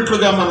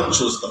పడినట్లుగా మనం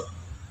చూస్తాం.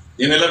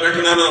 నేను ఎలా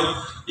అంటున్నాను,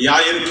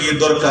 యాయరికి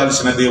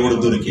దొరకాల్సిన దేవుడు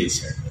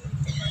దొరికేశాడు,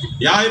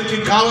 యాయరికి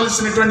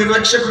కావలసినటువంటి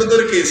రక్షకుడు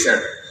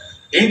దొరికేశాడు.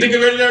 ఇంటికి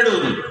వెళ్ళాడు,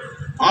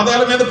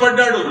 పాదాల మీద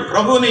పడ్డాడు,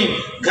 ప్రభుని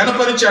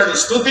ఘనపరిచాడు,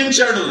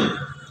 స్తుతించాడు,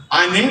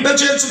 ఆయన ఇంట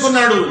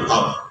చేర్చుకున్నాడు.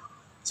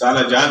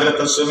 చాలా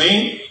జాగ్రత్త సుమి,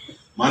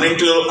 మన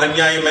ఇంట్లో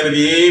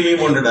అన్యాయమైనది ఏమీ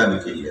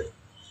ఉండడానికి లేదు,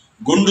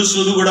 గుండు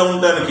సూదు కూడా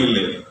ఉండడానికి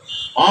లేదు.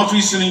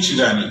 ఆఫీసు నుంచి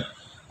కానీ,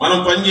 మనం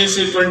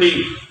పనిచేసేటువంటి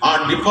ఆ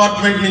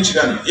డిపార్ట్మెంట్ నుంచి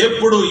కానీ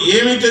ఎప్పుడు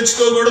ఏమీ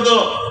తెచ్చుకోకూడదో,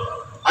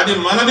 అది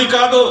మనది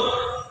కాదు.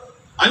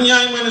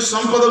 అన్యాయమైన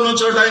సంపద ఉన్న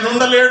చోట ఆయన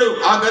ఉండలేడు,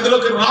 ఆ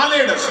గదిలోకి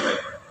రాలేడు అసలే.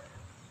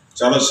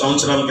 చాలా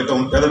సంవత్సరాల క్రితం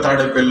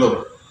పెదతాడేపల్లిలో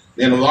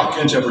నేను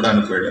వాక్యం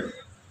చెప్పడానికి వెళ్ళాను.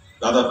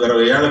 దాదాపు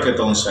 20 ఏళ్ల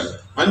క్రితం సార్.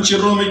 మంచి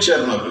రూమ్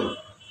ఇచ్చారు నాకు,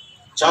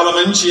 చాలా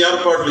మంచి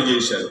ఏర్పాట్లు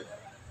చేశారు,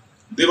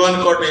 దివాన్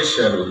కోట్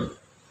వేశారు,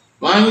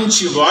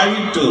 మంచి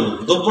వైట్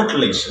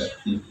దుప్పట్లు వేశారు.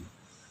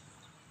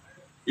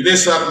 ఇదే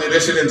సార్ మీ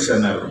రెసిడెన్స్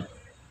అన్నారు.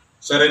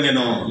 సరే,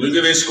 నేను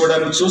లుంగి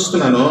వేసుకోవడానికి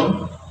చూస్తున్నాను.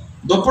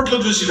 దుప్పట్లు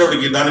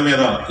చూసేటప్పటికి దాని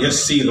మీద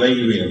ఎస్సీ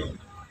రైల్వే,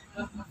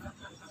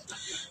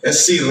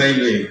 ఎస్సీ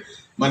రైల్వే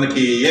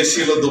మనకి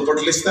ఏసీలో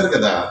దుప్పట్లు ఇస్తారు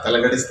కదా,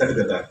 తలగడిస్తారు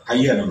కదా,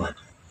 అయ్యానమాట.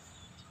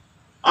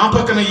 ఆ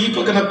పక్కన ఈ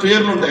పక్కన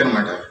పేర్లు ఉంటాయి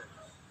అన్నమాట.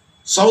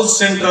 సౌత్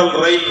సెంట్రల్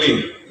రైల్వే,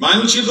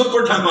 మంచి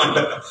దుప్పట్లు అన్నమాట,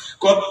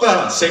 కొత్త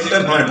సెంటర్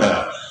అన్నమాట.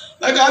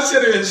 నాకు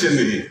ఆశ్చర్యం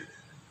వేసింది.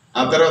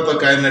 ఆ తర్వాత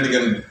ఒక ఆయన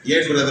అడిగాను,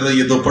 ఏంటి బ్రదర్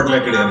ఈ దుప్పట్లు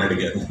ఎక్కడే అని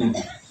అడిగాను.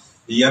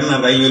 ఈ అన్న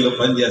రైల్వేలో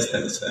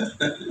పనిచేస్తాడు సార్.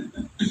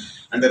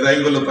 అంటే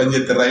రైల్వేలో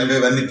పనిచేస్తే రైల్వే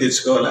అన్నీ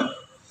తెచ్చుకోవాలా,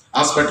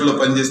 హాస్పిటల్లో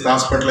పనిచేస్తే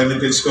హాస్పిటల్ అన్నీ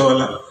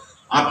తెచ్చుకోవాలా,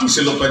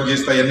 ఆర్టీసీలో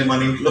పనిచేస్తే అవన్నీ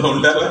మన ఇంట్లో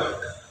ఉండాలా?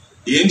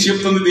 ఏం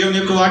చెప్తుంది దేవుని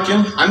యొక్క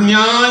వాక్యం?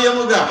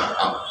 అన్యాయముగా.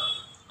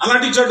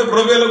 అలాంటి చోట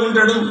ప్రభు ఎలా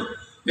ఉంటాడు?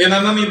 నేను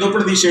అన్నా నీ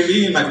దుప్పటి తీసేయండి,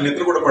 నాకు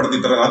నిద్ర కూడా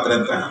పడుతుంది రాత్రి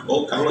అంతా,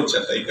 కళ్ళు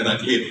వచ్చేట ఇక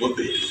నాకు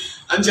లేకపోతే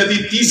అని చెప్పి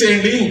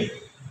తీసేయండి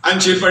అని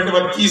చెప్పంటే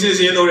వారు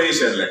తీసేసి ఏదో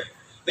వేసారులే.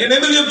 నేను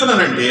ఎందుకు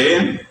చెప్తున్నానంటే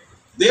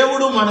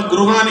దేవుడు మన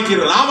గృహానికి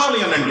రావాలి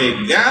అని అంటే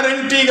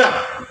గ్యారంటీగా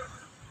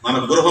మన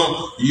గృహం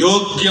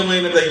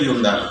యోగ్యమైనది అయి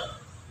ఉండాలి.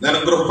 నేను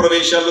గృహ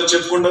ప్రవేశాల్లో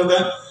చెప్పుకుంటుందా,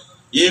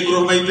 ఏ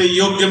గృహం అయితే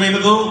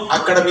యోగ్యమైనదో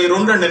అక్కడ మీరు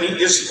ఉండండి అని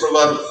యేసు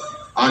ప్రభువారు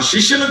ఆ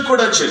శిష్యులకు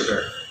కూడా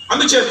చెప్పాడు.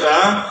 అందుచేత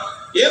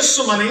యేసు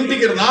మన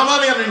ఇంటికి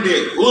రావాలి అని అంటే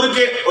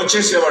ఊరికే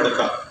వచ్చేసేవాడు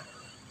కాదు.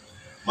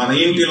 మన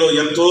ఇంటిలో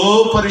ఎంతో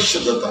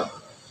పరిశుద్ధత,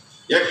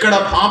 ఎక్కడ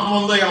పాపం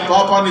ఉందో ఆ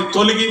పాపాన్ని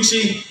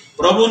తొలగించి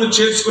ప్రభువును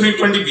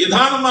చేర్చుకునేటువంటి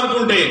విధానం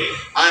అనుకుంటే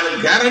ఆయన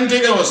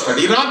గ్యారంటీగా వస్తాడు.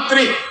 ఈ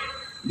రాత్రి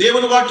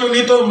దేవుని వాక్యం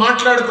నీతో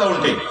మాట్లాడుతూ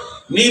ఉంటే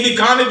నీది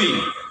కానిది,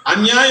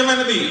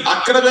 అన్యాయమైనది,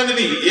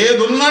 అక్రమైనది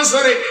ఏదున్నా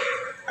సరే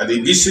అది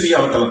విసిరి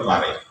అవతల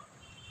పారేయాలి,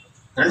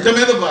 కంట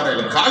మీద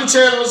పారేయాలి,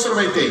 కాల్చేయాలి.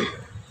 అవసరమైతే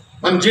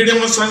మన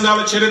జీడెమ్మ సంఘాల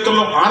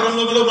చరిత్రలో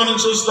ఆరంభంలో మనం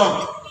చూస్తాం.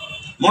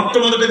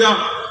 మొట్టమొదటిగా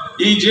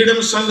ఈ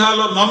జీడెమ్మ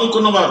సంఘాల్లో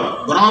నమ్ముకున్న వారు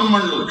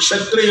బ్రాహ్మణులు,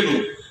 క్షత్రియులు,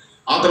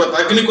 ఆ తర్వాత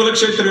అగ్నికుల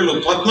క్షత్రియులు,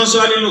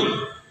 పద్మశాలీలు,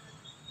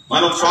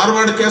 మనం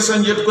ఫార్వర్డ్ కేసు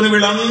అని చెప్పుకుని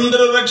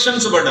వీళ్ళందరూ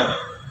రక్షించబడ్డారు.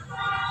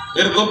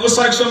 మీరు గొప్ప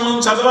సాక్ష్యం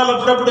చదవాలి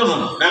అప్పుడప్పుడు,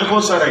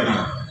 నెలకోసారి అయినా.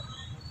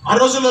 ఆ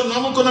రోజుల్లో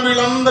నమ్ముకున్న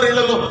వీళ్ళందరి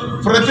ఇళ్లలో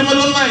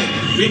ప్రతిమలు ఉన్నాయి,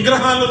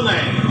 విగ్రహాలు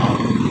ఉన్నాయి.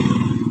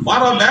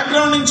 వారు ఆ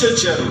బ్యాక్గ్రౌండ్ నుంచి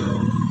వచ్చారు.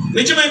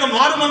 నిజమైన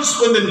మారు మనసు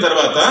పొందిన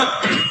తర్వాత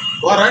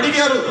వారు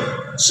అడిగారు,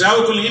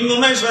 సేవకులు ఇన్ని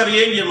ఉన్నాయి సార్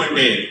ఏం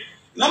చేయమంటే,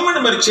 నమ్మండి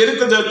మరి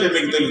చరిత్ర చదివితే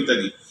మీకు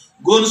తెలుగుతుంది.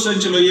 గోను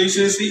సంచిలో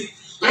వేసేసి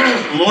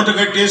మూట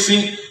కట్టేసి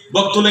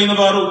భక్తులైన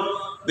వారు,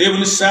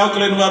 దేవుని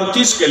సేవకులైన వారు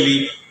తీసుకెళ్ళి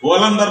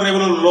వాళ్ళందరి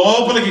రేవులు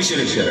లోపలికి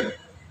విసిరేశారు.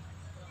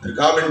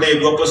 కావాలంటే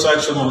గొప్ప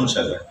సాక్ష్యం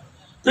ఉంచాలి.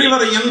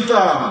 పిల్లలు ఎంత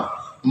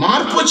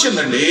మార్పు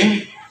వచ్చిందండి.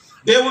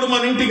 దేవుడు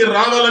మన ఇంటికి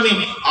రావాలని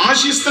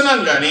ఆశిస్తున్నాం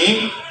కానీ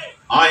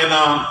ఆయన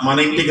మన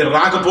ఇంటికి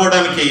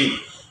రాకపోవడానికి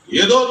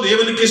ఏదో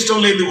దేవునికి ఇష్టం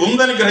లేదు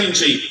ఉందని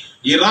గ్రహించి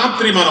ఈ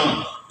రాత్రి మనం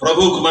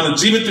ప్రభువుకు మన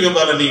జీవితం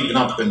ఇవ్వాలని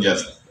జ్ఞాపకం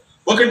చేస్తాం.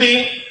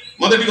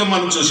 మొదటిగా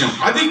మనం చూసాం,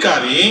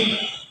 అధికారి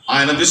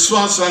ఆయన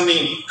విశ్వాసాన్ని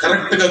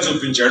కరెక్ట్గా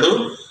చూపించాడు.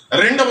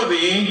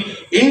 రెండవది,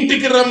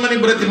 ఇంటికి రమ్మని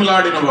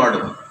బ్రతిమలాడిన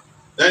వాడు.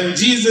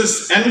 జీసస్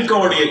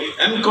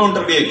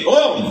ఎన్కౌంటర్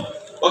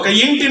ఒక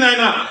ఇంటిని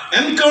ఆయన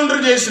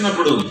ఎన్కౌంటర్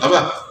చేసినప్పుడు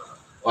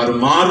వారు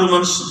మారు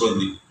మనసు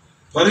పొంది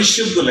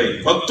పరిశుద్ధులై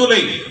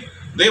భక్తులై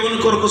దేవుని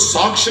కొరకు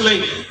సాక్షులై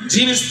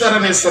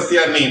జీవిస్తారనే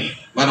సత్యాన్ని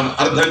మనం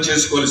అర్థం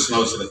చేసుకోవాల్సిన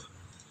అవసరం.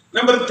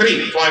 నెంబర్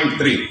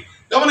 3.3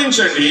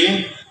 గమనించండి.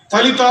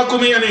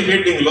 తలితాకుమి అనే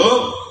హెడ్డింగ్ లో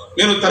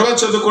మీరు తర్వాత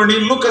చదువుకోండి.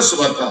 లూకా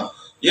సువార్త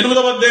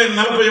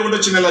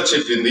 8:41 ఇలా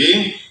చెప్పింది.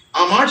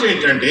 ఆ మాట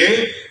ఏంటంటే,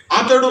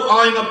 అతడు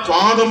ఆయన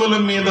పాదముల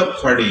మీద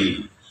పడి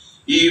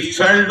he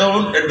fell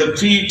down at the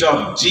feet of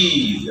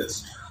Jesus.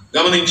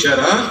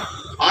 గమనించారా?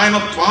 ఆయన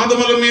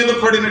పాదముల మీద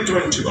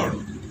పడినటువంటి వాడు.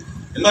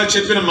 ఇందాక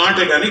చెప్పిన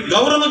మాటే కానీ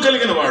గౌరవం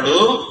కలిగిన వాడు,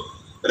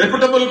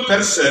 రెప్యూటబుల్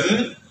పర్సన్,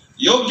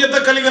 యోగ్యత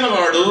కలిగిన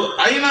వాడు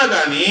అయినా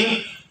కానీ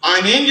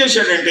ఆయన ఏం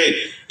చేశాడంటే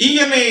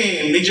ఈయనే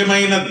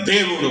నిజమైన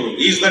దేవుడు,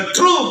 ఈజ్ ద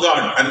ట్రూ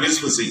గాడ్ అని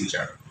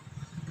విశ్వసించాడు.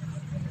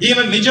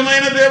 ఈయన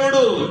నిజమైన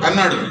దేవుడు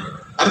అన్నాడు.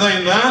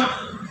 అర్థమైందా?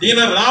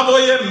 ఈయన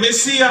రాబోయే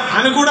మెస్సియా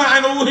అని కూడా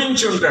ఆయన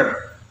ఊహించి ఉంటాడు.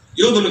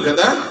 యూదులు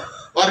కదా,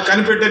 వారు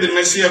కనిపెట్టేది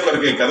మెస్సియా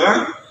కొరకే కదా.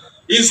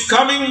 ఈజ్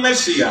కమింగ్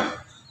మెస్సియా,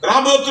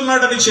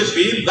 రాబోతున్నాడని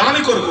చెప్పి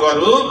దాని కొరకు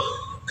వారు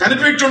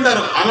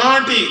కనిపెట్టుంటారు.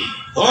 అలాంటి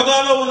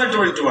హోదాలో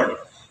ఉన్నటువంటి వాడు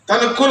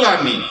తన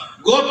కులాన్ని,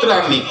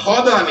 గోత్రాన్ని,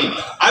 హోదాని,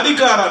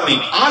 అధికారాన్ని,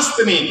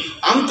 ఆస్తిని,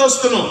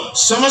 అంతస్తును,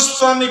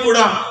 సమస్తాన్ని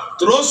కూడా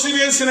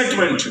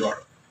త్రోసివేసినటువంటి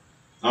వాడు.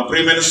 నా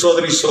ప్రియమైన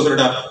సోదరి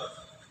సోదరుడా,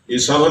 ఈ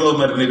సభలో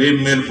మరి నువ్వేం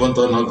మేలు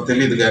పొందుతావో నాకు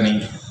తెలియదు కానీ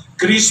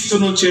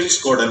క్రీస్తును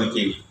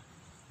చేర్చుకోవడానికి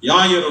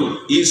యాయరు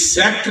ఈ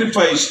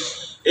sacrifice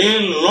a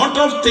lot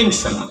of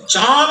things అన్న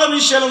చాలా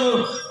విషయాలను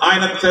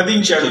ఆయన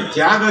త్యజించాడు,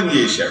 త్యాగం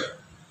చేశాడు.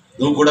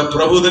 నువ్వు కూడా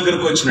ప్రభు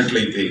దగ్గరకు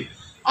వచ్చినట్లయితే,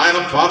 ఆయన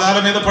పాదాల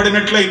మీద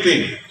పడినట్లయితే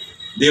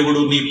దేవుడు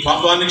నీ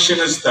పాపాన్ని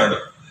క్షమిస్తాడు.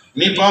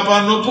 నీ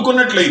పాపాన్ని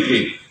ఒప్పుకున్నట్లయితే,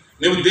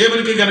 నువ్వు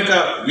దేవునికి గనక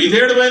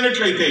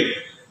విధేయుడైనట్లయితే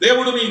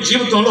దేవుడు నీ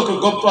జీవితంలో ఒక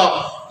గొప్ప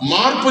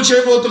మార్పు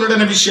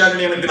చేయబోతున్నాడనే విషయాన్ని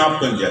నేను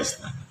జ్ఞాపకం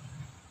చేస్తాను.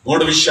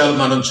 3 విషయాలు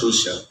మనం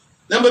చూశాం.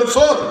 నెంబర్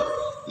 4,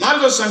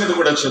 4వ సంగతి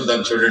కూడా చూద్దాం.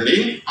 చూడండి,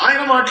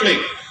 ఆయన మాటలే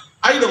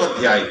 5వ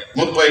అధ్యాయం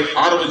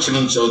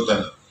 36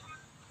 చదువుతాను.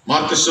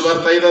 మార్కు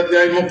సువార్త 5వ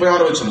అధ్యాయం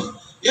 36.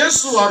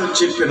 యేసు వారు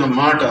చెప్పిన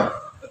మాట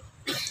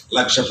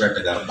లక్ష్య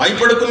పెట్టగా,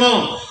 భయపడుకును,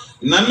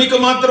 నమ్మిక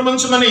మాత్రం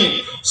ఉంచుమని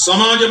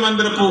సమాజ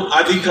మందిరపు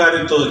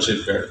అధికారితో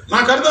చెప్పాడు.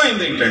 నాకు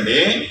అర్థమైంది ఏంటంటే,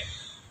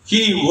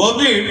 he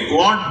obeyed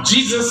what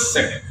Jesus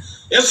said.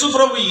 యేసు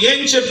ప్రభు ఏం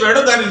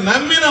చెప్పాడో దాన్ని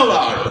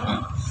నమ్మినవాడు,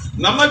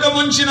 నమ్మకం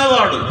ఉంచిన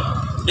వాడు.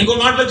 ఇంకో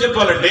మాట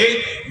చెప్పాలంటే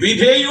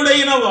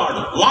విధేయుడైన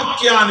వాడు,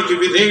 వాక్యానికి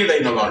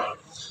విధేయుడైన వాడు.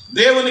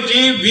 దేవునికి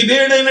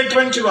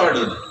విధేయుడైనటువంటి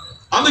వాడు.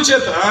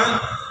 అందుచేత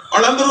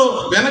వాళ్ళందరూ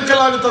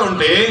వెనకలాగుతూ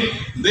ఉంటే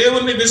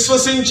దేవుణ్ణి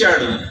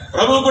విశ్వసించాడు.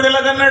 ప్రభువు కూడా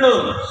ఇలాగన్నాడు,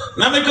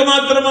 నమ్మిక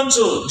మాత్రం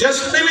ఉంచు,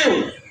 జస్ట్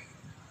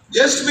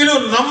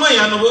బిలీవ్,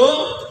 నమ్మయ్యా నువ్వు,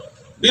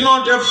 బి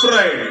నాట్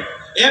ఎఫ్రైడ్,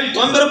 ఏం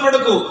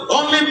తొందరపడకు,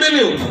 ఓన్లీ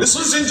బిలీవ్,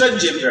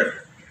 విశ్వసించని చెప్పాడు.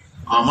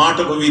 ఆ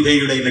మాటకు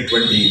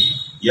విధేయుడైనటువంటి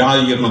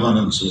యాయను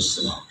మనం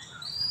చూస్తున్నాం.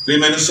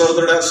 ప్రియమైన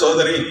సోదరుడా,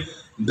 సోదరి,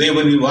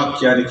 దేవుని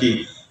వాక్యానికి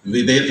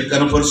విధేయత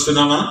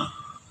కనపరుస్తున్నామా?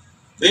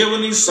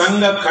 దేవుని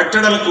సంఘ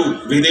కట్టడలకు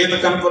విధేయత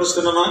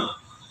కనపరుస్తున్నామా?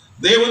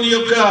 దేవుని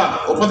యొక్క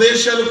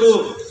ఉపదేశాలకు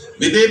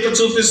విధేయత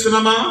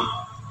చూపిస్తున్నామా?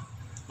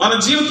 మన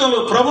జీవితంలో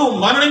ప్రభు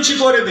మన నుంచి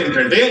కోరేది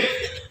ఏంటంటే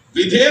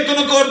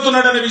విధేయతను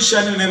కోరుతున్నాడనే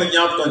విషయాన్ని నేను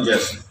జ్ఞాపకం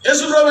చేస్తాను.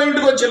 యేసు ప్రభు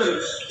ఇంటికి వచ్చాడు,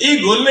 ఈ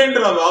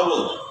గొల్లేంటిరా బాబు,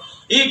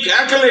 ఈ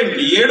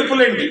కేకలేంటి,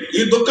 ఏడుపులేంటి,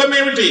 ఈ దుఃఖం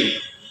ఏమిటి,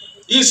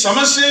 ఈ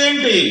సమస్య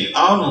ఏంటి?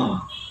 అవును,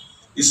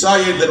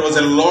 Isai there was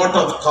a lot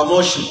of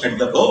commotion at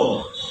the home.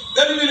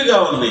 గలిబిలిగా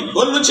ఉంది,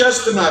 గొల్లు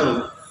చేస్తున్నారు,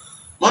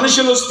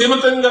 మనుషులు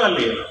స్థిమితంగా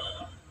లేరు.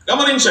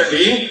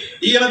 గమనించండి,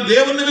 ఈయన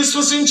దేవుణ్ణి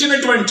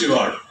విశ్వసించినటువంటి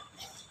వాడు.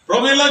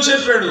 ప్రభు ఇలా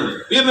చెప్పాడు,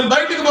 వీరిని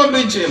బయటికి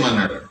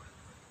పంపించేయమన్నాడు.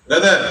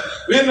 బ్రదర్,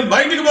 వీరిని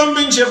బయటికి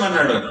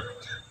పంపించేయమన్నాడు.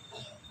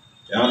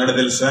 ఏమన్నాడు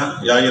తెలుసా?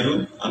 యాయరు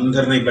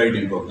అందరినీ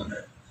బయటికి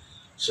పోమన్నాడు.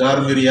 సార్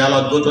మీరు ఎలా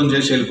అద్భుతం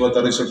చేసి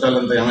వెళ్ళిపోతారు,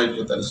 చుట్టాలంతా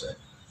ఏమైపోతారు సార్,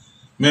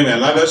 మేము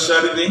ఎలాగో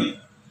సార్, ఇది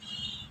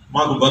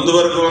మాకు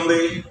బంధువర్గం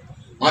ఉంది,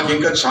 మాకు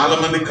ఇంకా చాలా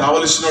మంది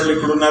కావలసిన వాళ్ళు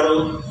ఇక్కడ ఉన్నారు,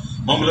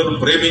 మమ్మల్ని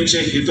ప్రేమించే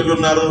హితులు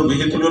ఉన్నారు,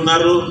 విహితులు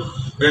ఉన్నారు,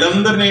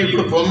 వీళ్ళందరినీ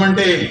ఇప్పుడు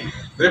పొమ్మంటే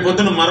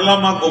రేపొద్దున మరలా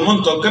మా గుమ్మం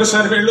తొక్కరు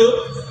సార్ వీళ్ళు,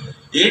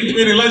 ఏంటి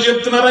మీరు ఇలా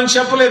చెప్తున్నారని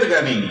చెప్పలేదు.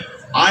 కానీ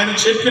ఆయన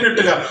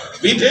చెప్పినట్టుగా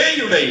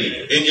విధేయుడై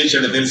ఏం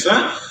చేశాడో తెలుసా?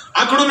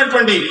 అక్కడ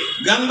ఉన్నటువంటి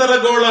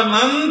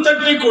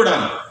గందరగోళాన్నంతటినీ కూడా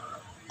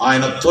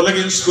ఆయన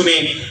తొలగించుకుని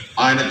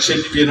ఆయన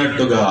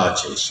చెప్పినట్టుగా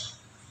చేసి.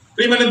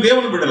 ప్రియమైన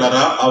దేవుని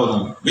బిడ్డలారా, అవును,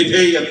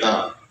 విధేయత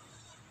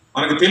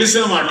మనకు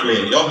తెలిసిన మాటలే.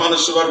 యోహాను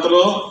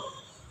సువార్తలో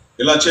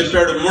ఇలా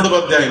చెప్పాడు, 3వ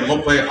అధ్యాయం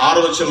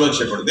 36వ వచనంలో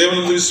చెప్పాడు,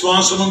 దేవునికి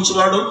విశ్వాసం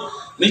ఉంచువాడు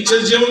నిత్య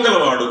జీవం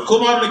గలవాడు,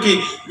 కుమారునికి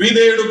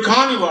విధేయుడు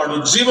కానివాడు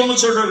జీవము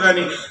చూడడు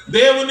గాని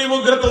దేవుని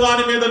ఉగ్రత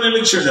దాని మీద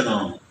నిలిచిండెను.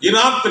 ఈ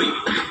రాత్రి,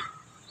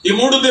 ఈ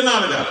 3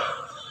 దినాలుగా,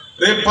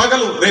 రేపు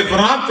పగలు రేపు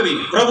రాత్రి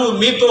ప్రభు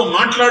మీతో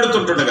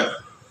మాట్లాడుతుంటుండగా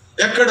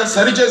ఎక్కడ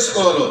సరి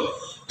చేసుకోవాలో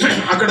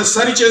అక్కడ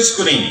సరి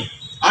చేసుకుని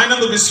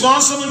ఆయనందు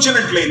విశ్వాసం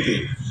ఉంచినట్లయితే,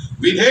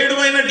 విధేయుడు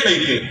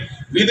అయినట్లయితే,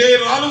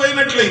 విధేయురాలు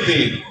అయినట్లయితే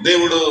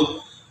దేవుడు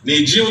నీ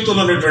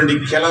జీవితంలో ఉన్నటువంటి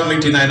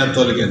కెలామిటీని ఆయన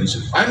తొలగించు.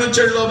 ఆయన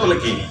వచ్చాడు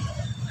లోపలికి,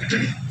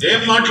 ఏం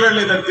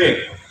మాట్లాడలేదంటే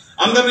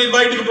అందరినీ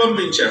బయటికి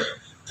పంపించాడు.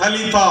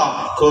 తలితా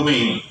కొమి,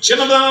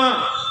 చిన్నదా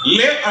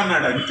లే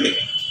అన్నాడు, అంతే.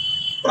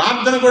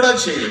 ప్రార్థన కూడా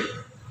చేయలేదు.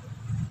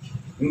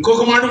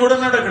 ఇంకొక మాట కూడా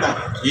అన్నాడు అక్కడ,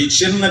 ఈ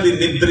చిన్నది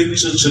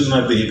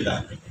నిద్రించుచున్నదే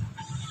కానీ,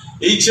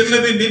 ఈ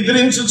చిన్నది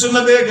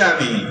నిద్రించుచున్నదే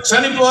కానీ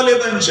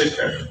చనిపోలేదని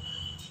చెప్పాడు.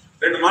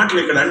 2 మాటలు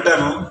ఇక్కడ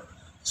అంటాను.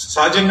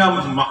 సహజంగా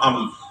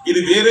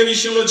ఇది వేరే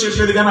విషయంలో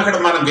చెప్పేది కానీ అక్కడ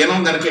మనం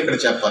వినం కనుక ఇక్కడ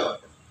చెప్పాలి.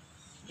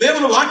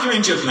 దేవుని వాక్యం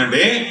ఏం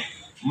చెప్తుందంటే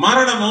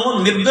మరణము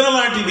నిద్ర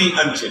లాంటిది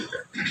అని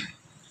చెప్పాడు.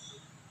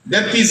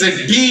 Death is a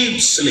deep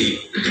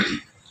sleep.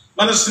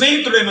 మన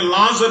స్నేహితుడైన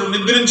లాజరు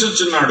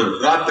నిద్రించుచున్నాడు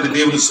రాత్రి,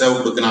 దేవుని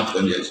సేవకుడు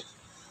జ్ఞాపకం చేసి.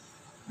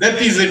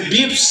 Death is a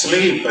deep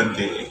sleep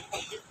అంతే.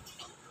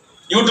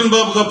 న్యూటన్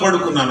బాబుగా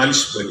పడుకున్నాను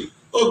అలసిపోయి,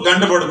 1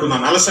 గంట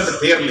పడుకున్నాను, అలసట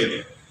తీరలేదు.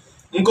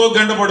 ఇంకో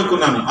గంట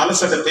పడుకున్నాను,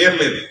 అలసట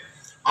తీరలేదు.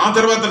 ఆ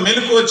తర్వాత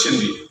మెలకు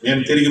వచ్చింది,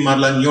 నేను తిరిగి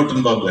మరలా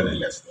న్యూటన్ బాబుగానే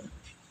వెళ్ళేస్తాను.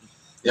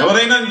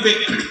 ఎవరైనా అంతే,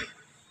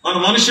 మన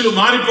మనుషులు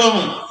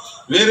మారిపోము,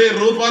 వేరే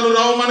రూపాలు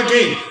రావు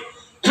మనకి.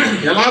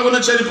 ఎలాగున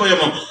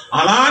చనిపోయామో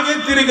అలాగే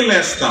తిరిగి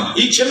లేస్తాం.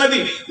 ఈ చిన్నది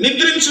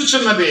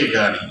నిద్రించుచున్నదే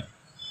కానీ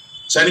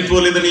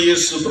చనిపోలేదని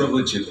యేసు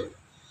ప్రభు చెప్పాడు.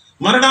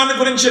 మరణాన్ని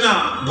గురించిన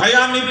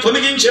భయాన్ని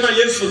తొలగించిన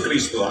యేసు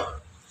క్రీస్తు వారు,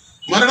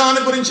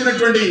 మరణాన్ని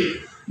గురించినటువంటి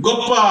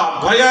గొప్ప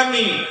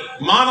భయాన్ని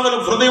మానవుల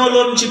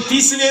హృదయంలో నుంచి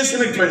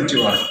తీసివేసినటువంటి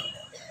వాడు.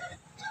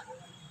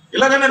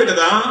 ఇలాగన్నాడు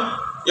కదా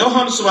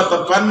యోహాను సువార్త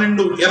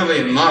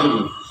 12:24,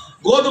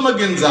 గోధుమ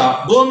గింజ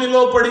భూమిలో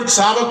పడి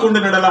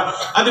చావకుండినడల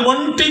అది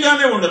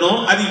ఒంటిగానే ఉండను,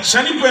 అది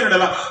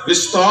చనిపోయినడల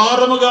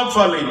విస్తారముగా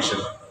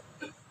ఫలించను.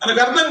 మనకు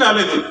అర్థం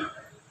కాలేదు,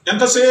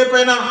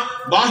 ఎంతసేపైనా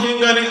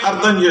బాహ్యంగానే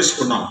అర్థం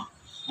చేసుకున్నాం.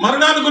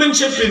 మరణాన్ని గురించి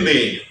చెప్పింది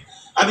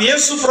అది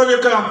యేసు ప్రభు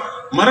యొక్క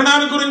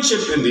మరణాన్ని గురించి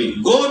చెప్పింది.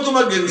 గోధుమ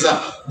గింజ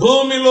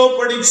భూమిలో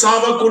పడి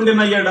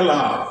చావకుండిన ఎడల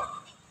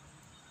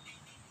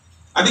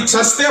అది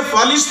చస్తే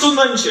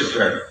ఫలిస్తుందని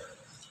చెప్పాడు.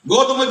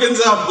 గోధుమ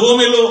గింజ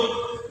భూమిలో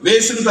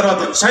వేసిన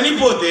తర్వాత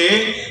చనిపోతే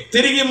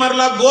తిరిగి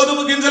మరలా గోధుమ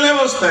గింజలే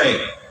వస్తాయి.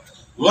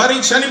 వరి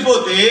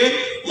చనిపోతే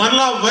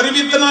మరలా వరి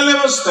విత్తనాలే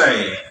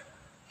వస్తాయి.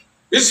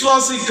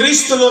 విశ్వాసి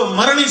క్రీస్తులో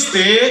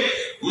మరణిస్తే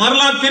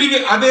మరలా తిరిగి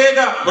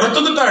అదేగా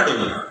బ్రతుకుతాడు.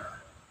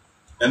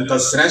 ఎంత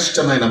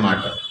శ్రేష్టమైన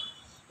మాట!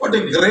 What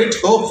a great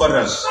hope for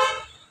us!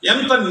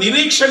 ఎంత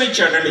నిరీక్షణ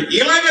ఇచ్చాడండి.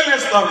 ఇలాగే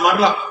లేస్తాం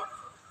మరలా.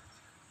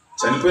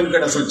 చనిపోయిన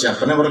కాడ అసలు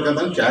చెప్పనివ్వరు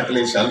కదా,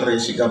 కేకలేసి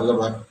అలరేసి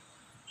గబగబా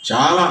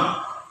చాలా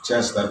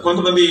చేస్తారు.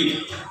 కొంతమంది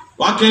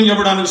వాక్యం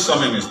చెప్పడానికి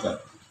సమయం ఇస్తారు.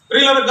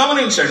 ప్రియులారా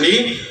గమనించండి,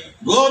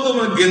 గోధుమ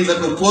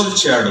గింజకు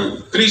పోల్చాడు.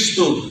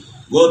 క్రీస్తు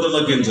గోధుమ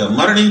గింజ,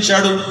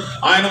 మరణించాడు,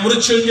 ఆయన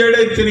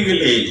మృత్యుంజయుడై తిరిగి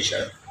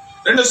లేచాడు.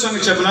 రెండో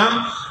సంగతి చెప్పనా,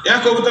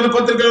 యాకోబు తన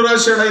పత్రికలో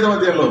రాశాడు 5వ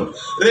అధ్యాయంలో,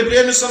 రేపు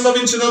ఏమి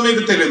సంభవించిందో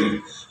మీకు తెలియదు,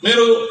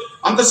 మీరు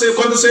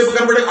కొంతసేపు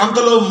కనబడి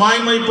అంతలో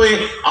మాయమైపోయి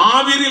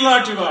ఆవిరి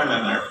లాంటి వాళ్ళు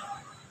అన్నాడు.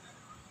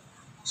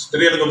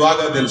 స్త్రీలకు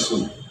బాగా తెలుసు,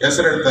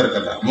 ఎసరెడతారు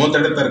కదా,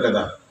 మూతెడతారు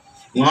కదా,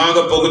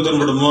 బాగా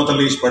పొగుతున్నప్పుడు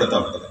మూతలు ఈసి పడతా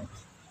ఉంటుంది.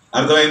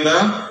 అర్థమైందా?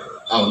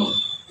 అవును.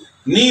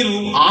 నీరు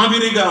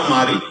ఆవిరిగా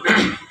మారి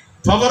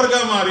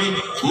పవర్గా మారి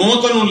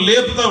మూతను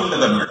లేపుతా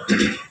ఉండదు అన్నాడు.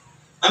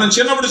 మనం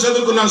చిన్నప్పుడు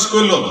చదువుకున్నాం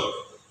స్కూల్లో,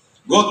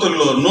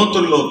 గోతుల్లో,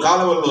 నూతుల్లో,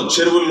 కాలువల్లో,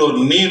 చెరువుల్లో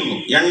నీరు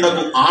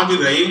ఎండకు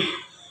ఆవిరై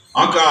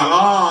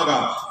అలాగా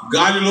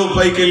గాలిలో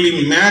పైకెళ్ళి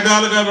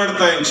మేఘాలుగా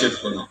పెడతాయని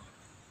చెప్పుకున్నాం.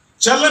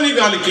 చల్లని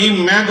గాలికి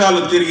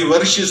మేఘాలు తిరిగి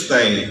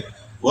వర్షిస్తాయి,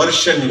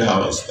 వర్షంగా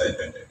వస్తాయి.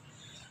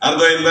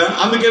 అర్థమైందా?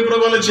 అందుకే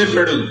ప్రభువు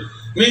చెప్పాడు,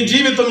 మీ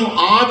జీవితం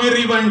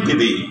ఆవిరి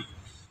వంటిది,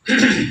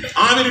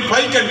 ఆవిరి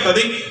పైకి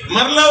వెళ్తుంది,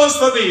 మరలా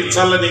వస్తుంది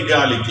చల్లని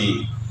గాలికి.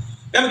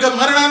 కనుక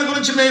మరణాన్ని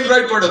గురించి మేము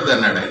భయపడొద్దు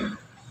అన్నాడు ఆయన.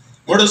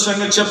 మూడో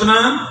సంగతి చెప్పనా,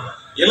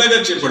 ఇలాగ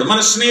చెప్పాడు, మన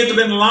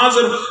స్నేహితుడైన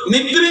లాజరు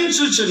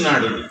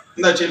నిద్రించుచున్నాడు.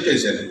 ఇందా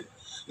చెప్పేశాను,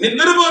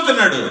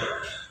 నిద్రపోతున్నాడు.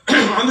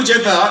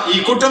 అందుచేత ఈ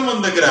కుటుంబం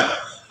దగ్గర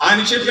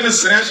ఆయన చెప్పిన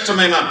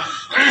శ్రేష్టమైన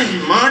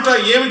మాట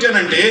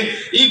ఏమిటనంటే,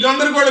 ఈ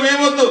గందరగోళం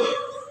ఏమొద్దు,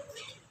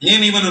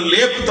 నేను ఈమెను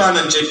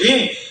లేపుతానని చెప్పి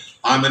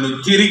ఆమెను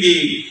తిరిగి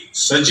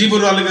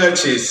సజీవురాలుగా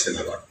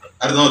చేసినవాడు.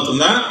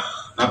 అర్థమవుతుందా?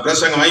 నా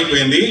ప్రసంగం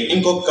అయిపోయింది.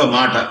 ఇంకొక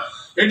మాట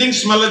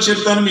హెడ్డింగ్స్ మళ్ళీ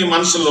చెప్తాను, మీ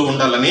మనసులో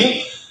ఉండాలని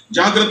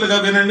జాగ్రత్తగా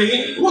వినండి.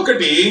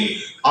 ఒకటి,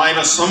 ఆయన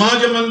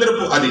సమాజ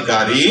మందిరపు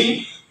అధికారి,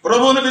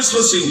 ప్రభువును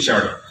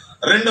విశ్వసించాడు.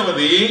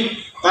 రెండవది,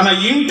 తన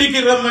ఇంటికి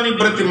రమ్మని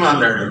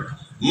బ్రతిమాలాడు.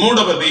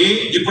 మూడవది,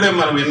 ఇప్పుడే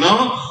మనం విన్నాం,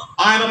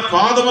 ఆయన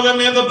పాదముల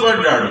మీద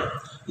పడ్డాడు.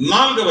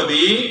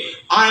 నాలుగవది,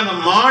 ఆయన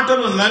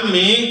మాటను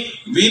నమ్మి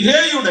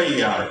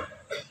విధేయుడయ్యాడు.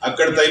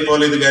 అక్కడితో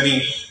అయిపోలేదు కానీ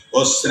ఓ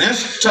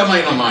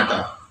శ్రేష్టమైన మాట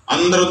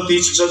అందరూ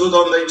తీసి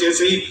చదువుతాం,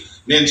 దయచేసి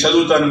నేను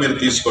చదువుతాను, మీరు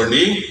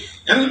తీసుకోండి.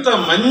 ఎంత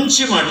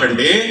మంచి మాట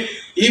అంటే,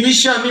 ఈ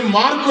విషయాన్ని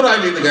మార్కు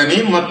రాలేదు కానీ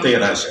మత్తయి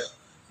రాశాడు.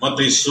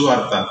 మత్తయి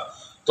సువార్త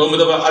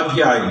 9వ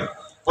అధ్యాయం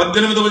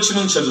 18వ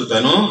వచనం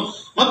చదువుతాను.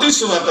 మత్తయి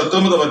సువార్త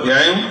 9వ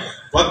అధ్యాయం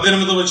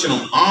 18వ వచనం.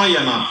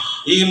 ఆయన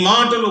ఈ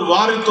మాటలు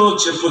వారితో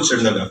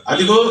చెప్పుచుండగా,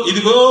 అదిగో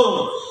ఇదిగో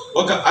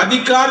ఒక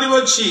అధికారి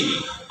వచ్చి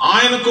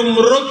ఆయనకు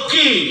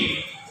మ్రొక్కి,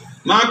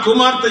 నా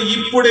కుమార్తె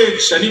ఇప్పుడే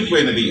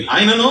చనిపోయినది,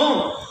 ఆయనను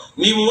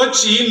నీవు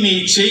వచ్చి నీ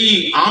చెయ్యి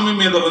ఆమె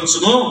మీద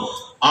ఉంచును,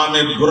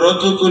 ఆమె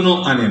బ్రతుకును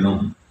అనెను.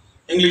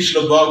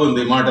 ఇంగ్లీష్లో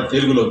బాగుంది మాట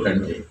తెలుగులో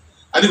కంటే.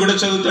 అది కూడా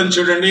చదువుతాను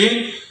చూడండి.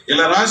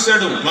 ఇలా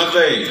రాశాడు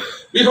మత్తయి,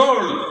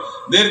 behold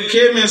there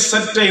came A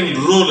certain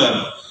ruler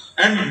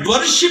and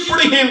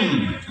worshipped him.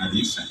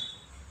 అది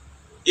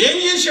ఏం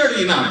చేశాడు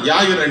ఈయన?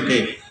 యాయుర్ అంటే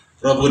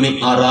ప్రభుని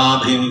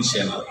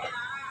ఆరాధించినవాడు,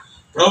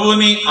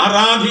 ప్రభుని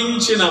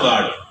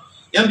ఆరాధించినవాడు.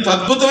 ఎంత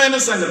అద్భుతమైన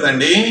సంగతి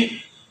అండి.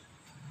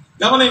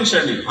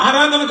 గమనించండి,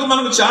 ఆరాధనకు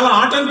మనకు చాలా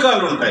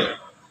ఆటంకాలు ఉంటాయి,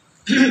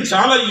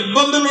 చాలా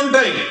ఇబ్బందులు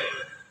ఉంటాయి.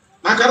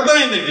 నాకు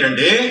అర్థమైంది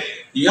ఏంటంటే,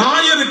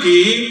 యాయరుకి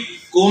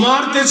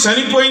కుమార్తె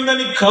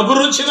చనిపోయిందని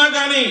కబురు వచ్చినా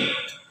కానీ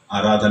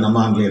ఆరాధన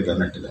మానలేదు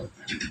అన్నట్టుగా.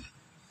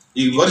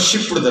 ఈ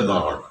వర్షిప్డ్ ద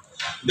లార్డ్,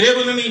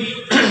 దేవుని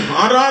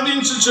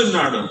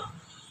ఆరాధించుచున్నాడు.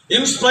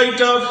 In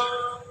spite of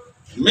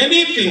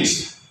many things,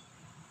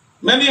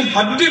 many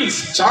hurdles,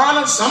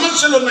 చాలా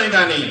సమస్యలు ఉన్నాయి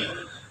కానీ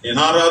నేను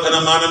ఆరాధన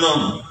మానను,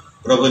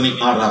 ప్రభుని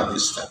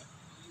ఆరాధిస్తాను.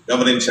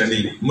 గమనించండి,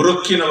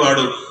 మ్రొక్కిన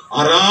వాడు,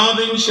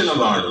 ఆరాధించిన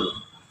వాడు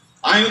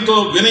ఆయనతో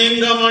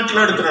వినయంగా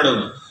మాట్లాడుతున్నాడు.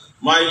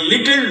 My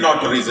little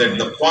daughter is at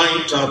the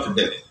point of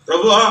death.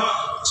 ప్రభువా,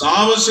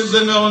 చావు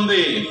సిద్ధంగా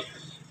ఉంది,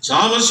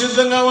 చావు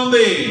సిద్ధంగా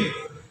ఉంది.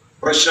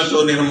 ప్రశ్నతో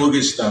నేను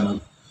ముగిస్తాను.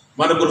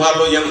 మన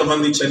గృహాల్లో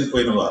ఎంతమంది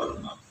చనిపోయిన వారు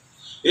ఉన్నారు?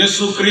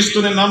 యేసు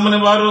క్రీస్తుని నమ్మని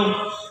వారు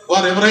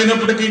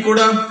ఎవరైనప్పటికీ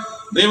కూడా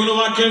దేవుని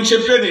వాక్యం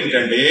చెప్పేది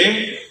ఏంటంటే,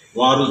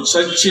 వారు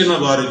చచ్చిన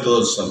వారితో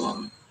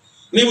సమానం.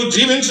 నీవు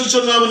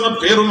జీవించుచున్నావన్న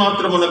పేరు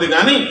మాత్రం ఉన్నది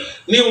కానీ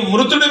నీవు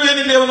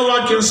మృతుడివేని దేవుని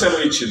వాక్యం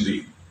సెలవిచ్చింది.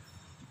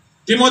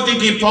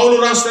 తిమోతికి పౌలు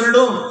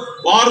రాస్తున్నాడు,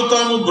 వారు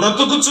తాము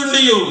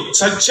బ్రతుకుచుండియు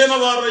చచ్చిన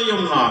వారై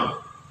ఉన్నారు.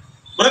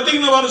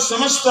 బ్రతికిన వారు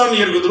సమస్తాన్ని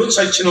ఎరుగుదురు,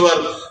 చచ్చిన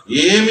వారు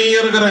ఏమీ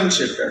ఎరగరని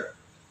చెప్పాడు.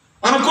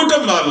 మన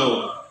కుటుంబాల్లో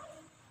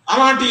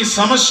అలాంటి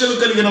సమస్యలు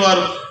కలిగిన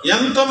వారు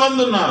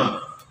ఎంతమంది ఉన్నారు?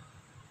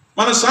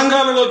 మన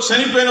సంఘాలలో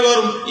చనిపోయిన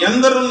వారు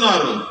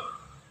ఎందరున్నారు?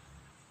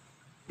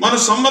 మన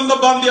సంబంధ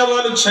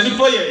బాంధవ్యాలు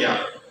చనిపోయాయా?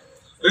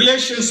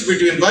 Relations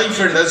between wife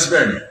and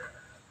husband,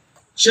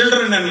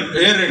 children and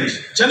parents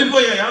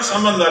చనిపోయాయా?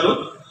 సంబంధాలు,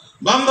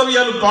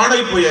 బాంధవ్యాలు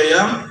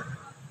పాడైపోయాయా?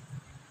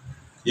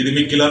 ఇది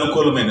మిక్కిలి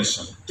అనుకూలమైన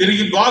సమయం.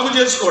 తిరిగి బాగు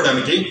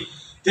చేసుకోవడానికి,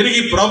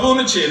 తిరిగి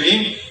ప్రభువును చేరి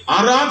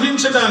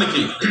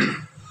ఆరాధించడానికి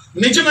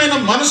నిజమైన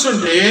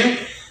మనసుంటే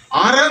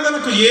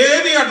ఆరాధనకు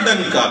ఏది అడ్డం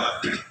కాదు.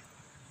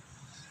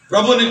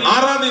 ప్రభుని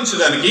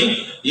ఆరాధించడానికి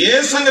ఏ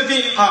సంగతి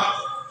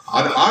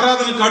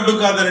ఆరాధనకు అడ్డు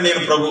కాదని నేను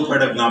ప్రభు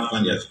పడ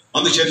జ్ఞాపకం చేస్తాను.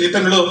 అందుచేత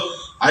ఇతనిలో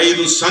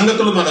 5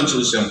 సంగతులు మనం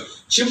చూసాం.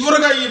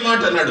 చివరిగా ఈ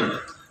మాట అన్నాడు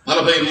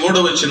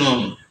 43వ వచనం,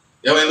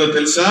 ఏమైందో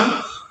తెలుసా?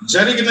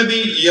 జరిగినది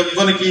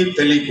ఎవ్వరికి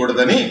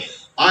తెలియకూడదని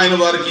ఆయన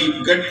వారికి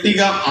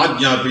గట్టిగా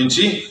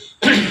ఆజ్ఞాపించి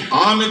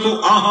ఆమెకు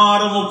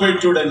ఆహారము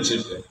పెట్టుడని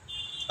చెప్పారు.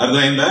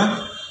 అర్థమైందా?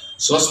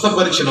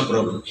 స్వస్థపరిచిన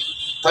ప్రభు,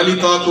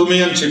 తలితా కుమి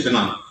అని చెప్పిన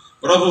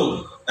ప్రభు,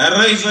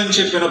 అరైజ్ అని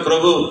చెప్పిన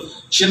ప్రభు,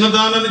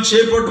 చిన్నదానని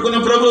చేపట్టుకున్న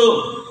ప్రభు,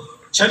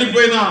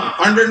 చనిపోయిన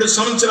 12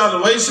 సంవత్సరాల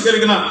వయసు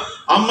కలిగిన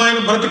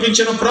అమ్మాయిని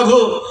బ్రతికించిన ప్రభు,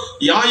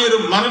 యాయిరు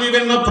మనవి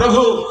విన్న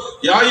ప్రభు,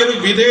 యాయిరు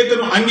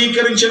విధేయతను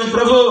అంగీకరించిన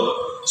ప్రభు,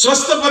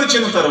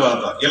 స్వస్థపరిచిన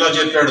తర్వాత ఇలా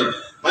చెప్పాడు,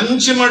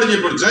 మంచి మాట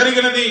చెప్పాడు,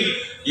 జరిగినది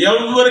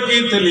ఎవరికి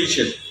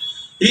తెలియదు.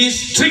 ఈ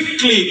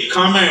strictly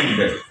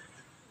commanded,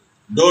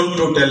 don't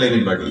to tell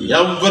anybody,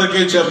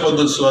 ఎవరికే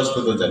చెప్పొద్దు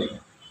స్వస్థత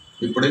జరిగింది.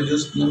 ఇప్పుడేం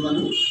చూస్తున్నాం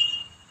మనం?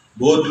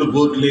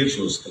 బోర్డులే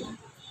చూస్తున్నాం,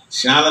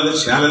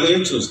 శాలలే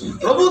చూస్తున్నాం.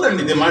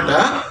 ప్రభుదండి ఇది మాట.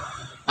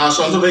 ఆ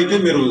సొంతదైతే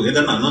మీరు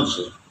ఏదన్నా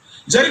అనొచ్చు.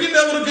 జరిగింది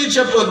ఎవరికి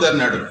చెప్పొద్దు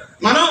అన్నాడు.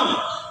 మనం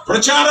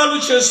ప్రచారాలు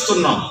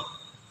చేస్తున్నాం,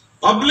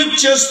 పబ్లిక్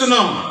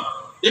చేస్తున్నాం,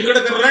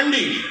 ఇక్కడికి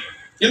రండి,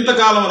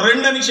 ఇంతకాలం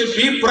రండి అని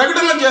చెప్పి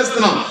ప్రకటన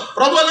చేస్తున్నాం.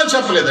 ప్రభు అలా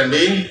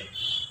చెప్పలేదండి.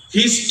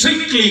 హీ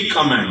స్ట్రిక్ట్లీ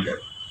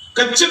కమాండెడ్,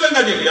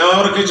 ఖచ్చితంగా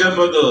ఎవరికి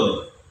చెప్పొద్దు.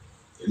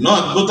 ఎన్నో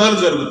అద్భుతాలు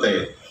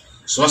జరుగుతాయి,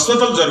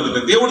 స్వస్థతలు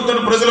జరుగుతాయి. దేవుడు తన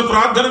ప్రజల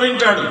ప్రార్థన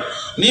వింటాడు,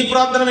 నీ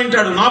ప్రార్థన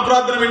వింటాడు, నా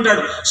ప్రార్థన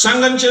వింటాడు,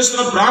 సంఘం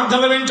చేస్తున్న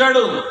ప్రార్థనలు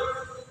వింటాడు.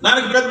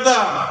 దానికి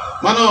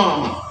మనం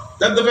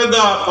పెద్ద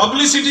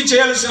పబ్లిసిటీ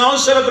చేయాల్సిన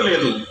అవసరం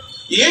లేదు.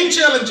 ఏం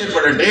చేయాలని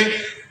చెప్పాడంటే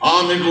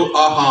ఆమెకు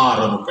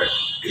ఆహారం పెట్ట.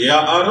 ఏ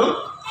ఆహారం?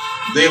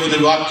 దేవుని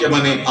వాక్యం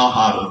అనే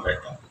ఆహారం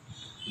పెట్ట.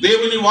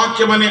 దేవుని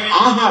వాక్యం అనే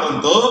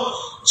ఆహారంతో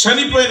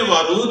చనిపోయిన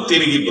వారు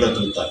తిరిగి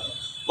బ్రతుకుతారు,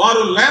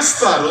 వారు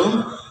లేస్తారు.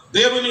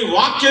 దేవుని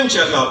వాక్యం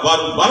చేత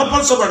వారు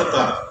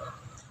బలపరచబడతారు.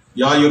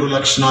 యాయురు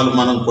లక్షణాలు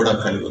మనం కూడా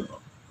కలిగి ఉన్నాం.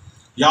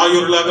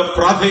 యాయురులాగా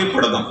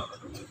ప్రాధేయపడదాం.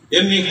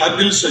 ఎన్ని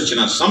హర్డిల్స్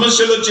వచ్చినా,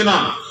 సమస్యలు వచ్చినా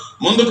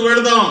ముందుకు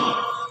వెళదాం,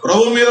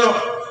 ప్రభు మీద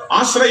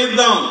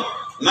ఆశ్రయిద్దాం,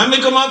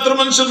 నమ్మిక మాత్రం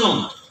ఉంచుదాం.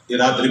 ఈ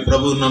రాత్రి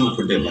ప్రభువు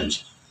నమ్ముకుంటే మంచి.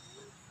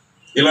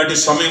 ఇలాంటి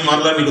సమయం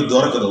మరలా నీకు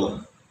దొరకదు.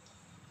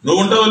 నువ్వు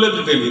ఉంటావో లేదో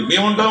తెలియదు,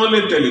 మేము ఉంటావో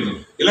లేదో తెలియదు,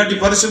 ఇలాంటి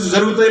పరిస్థితి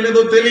జరుగుతాయో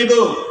లేదో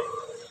తెలియదు.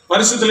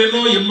 పరిస్థితులు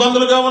ఎన్నో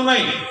ఇబ్బందులుగా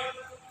ఉన్నాయి.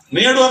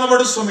 నేడు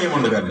అనబడు సమయం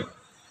ఉండగానే,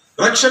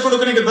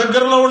 రక్షకుడికి నీకు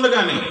దగ్గరలో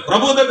ఉండగానే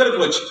ప్రభు దగ్గరకు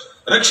వచ్చి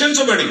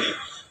రక్షించబడి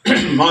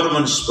మారు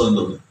మనసు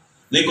పొందు.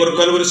 నీ కొరకు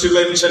కలువరి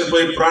శిలువైన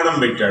చనిపోయి ప్రాణం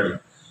పెట్టాడు,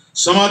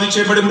 సమాధి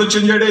చేయబడి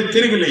మృత్యుంజయుడై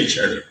తిరిగి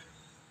లేచాడు,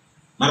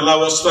 మరలా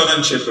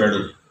వస్తానని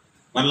చెప్పాడు.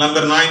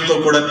 మనలందరూ ఆయనతో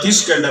కూడా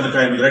తీసుకెళ్ళడానికి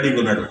ఆయన రెడీగా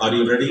ఉన్నాడు. Are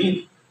you ready?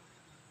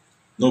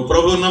 నువ్వు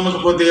ప్రభువు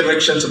నమ్మకపోతే,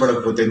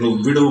 రక్షించబడకపోతే నువ్వు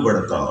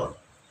విడువబడతావు,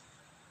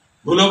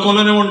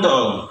 భూలోకంలోనే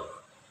ఉంటావు.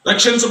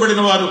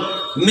 రక్షించబడిన వారు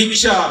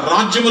నిత్య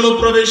రాజ్యములో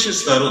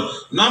ప్రవేశిస్తారు,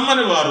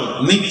 నమ్మని వారు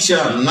నిత్య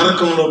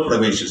నరకంలో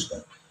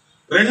ప్రవేశిస్తారు.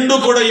 రెండు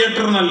కూడా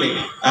ఎటర్నల్లీ.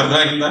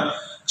 అర్థమైందా?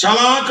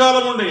 చాలా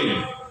కాలం ఉండే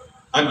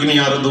అగ్ని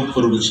ఆరదు,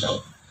 పురుగు చావు.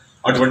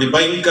 అటువంటి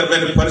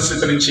భయంకరమైన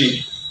పరిస్థితి నుంచి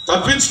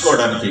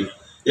తప్పించుకోవడానికి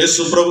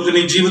యేసు ప్రభుకి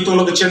నీ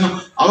జీవితంలో ఒక చిన్న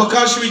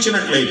అవకాశం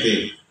ఇచ్చినట్లయితే,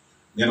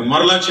 నేను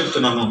మరలా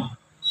చెప్తున్నాను,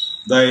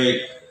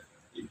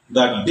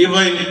 ద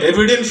డివైన్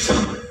ఎవిడెన్స్,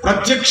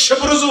 ప్రత్యక్ష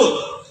రుజువు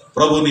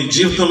ప్రభు నీ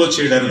జీవితంలో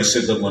చేయడానికి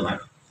సిద్ధంగా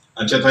ఉన్నాడు.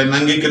 అంచేత ఆయన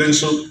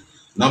అంగీకరించు,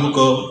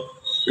 నమ్ముకో.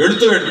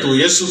 ఎడుతూ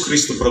యేసు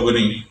క్రీస్తు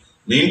ప్రభుని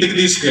నీ ఇంటికి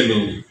తీసుకెళ్ళు.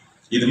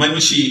 ఇది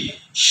మంచి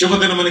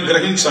శుభదినమని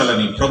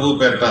గ్రహించాలని ప్రభు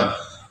పేరట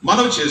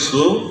మనవి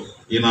చేస్తూ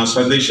ఈ నా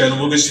సందేశాన్ని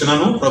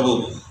ముగిస్తున్నాను. ప్రభు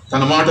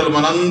తన మాటలు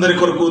మనందరి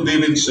కొరకు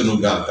దీవించును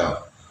గాక.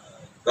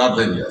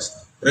 ప్రార్థన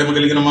చేస్తాను. ప్రేమ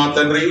కలిగిన మా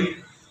తండ్రి,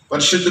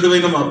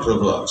 పరిశుద్ధుడైన మా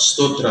ప్రభువా,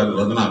 స్తోత్రాలు,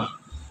 వందనాలు.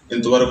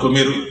 ఇంతవరకు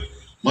మీరు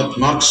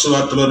మార్క్స్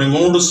వార్తలోని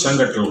 3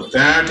 సంఘటనలు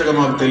తేటగా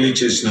మాకు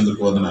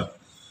తెలియచేసినందుకు వందనాలు.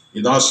 ఈ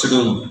దాసుడు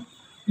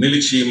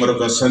నిలిచి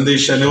మరొక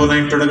సందేశాన్ని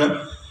ఎవరైంటుండగా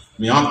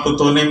మీ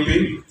ఆత్మతో నింపి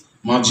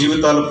మా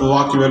జీవితాలకు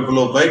వాక్య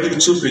వెలుపులో బయటికి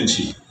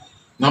చూపించి,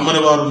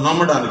 నమ్మని వారు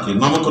నమ్మడానికి,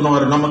 నమ్ముకున్న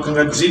వారు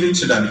నమ్మకంగా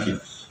జీవించడానికి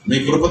మీ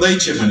కృప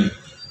దయచేయమని,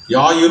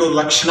 యాయురు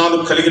లక్షణాలు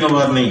కలిగిన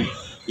వారిని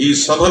ఈ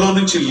సభలో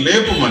నుంచి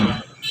లేపుమని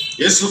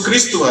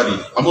యేసుక్రీస్తు వారి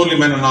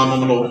అమూల్యమైన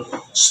నామములో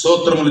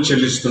స్తోత్రములు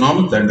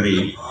చెల్లిస్తున్నాము తండ్రి.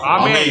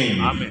 ఆమేన్.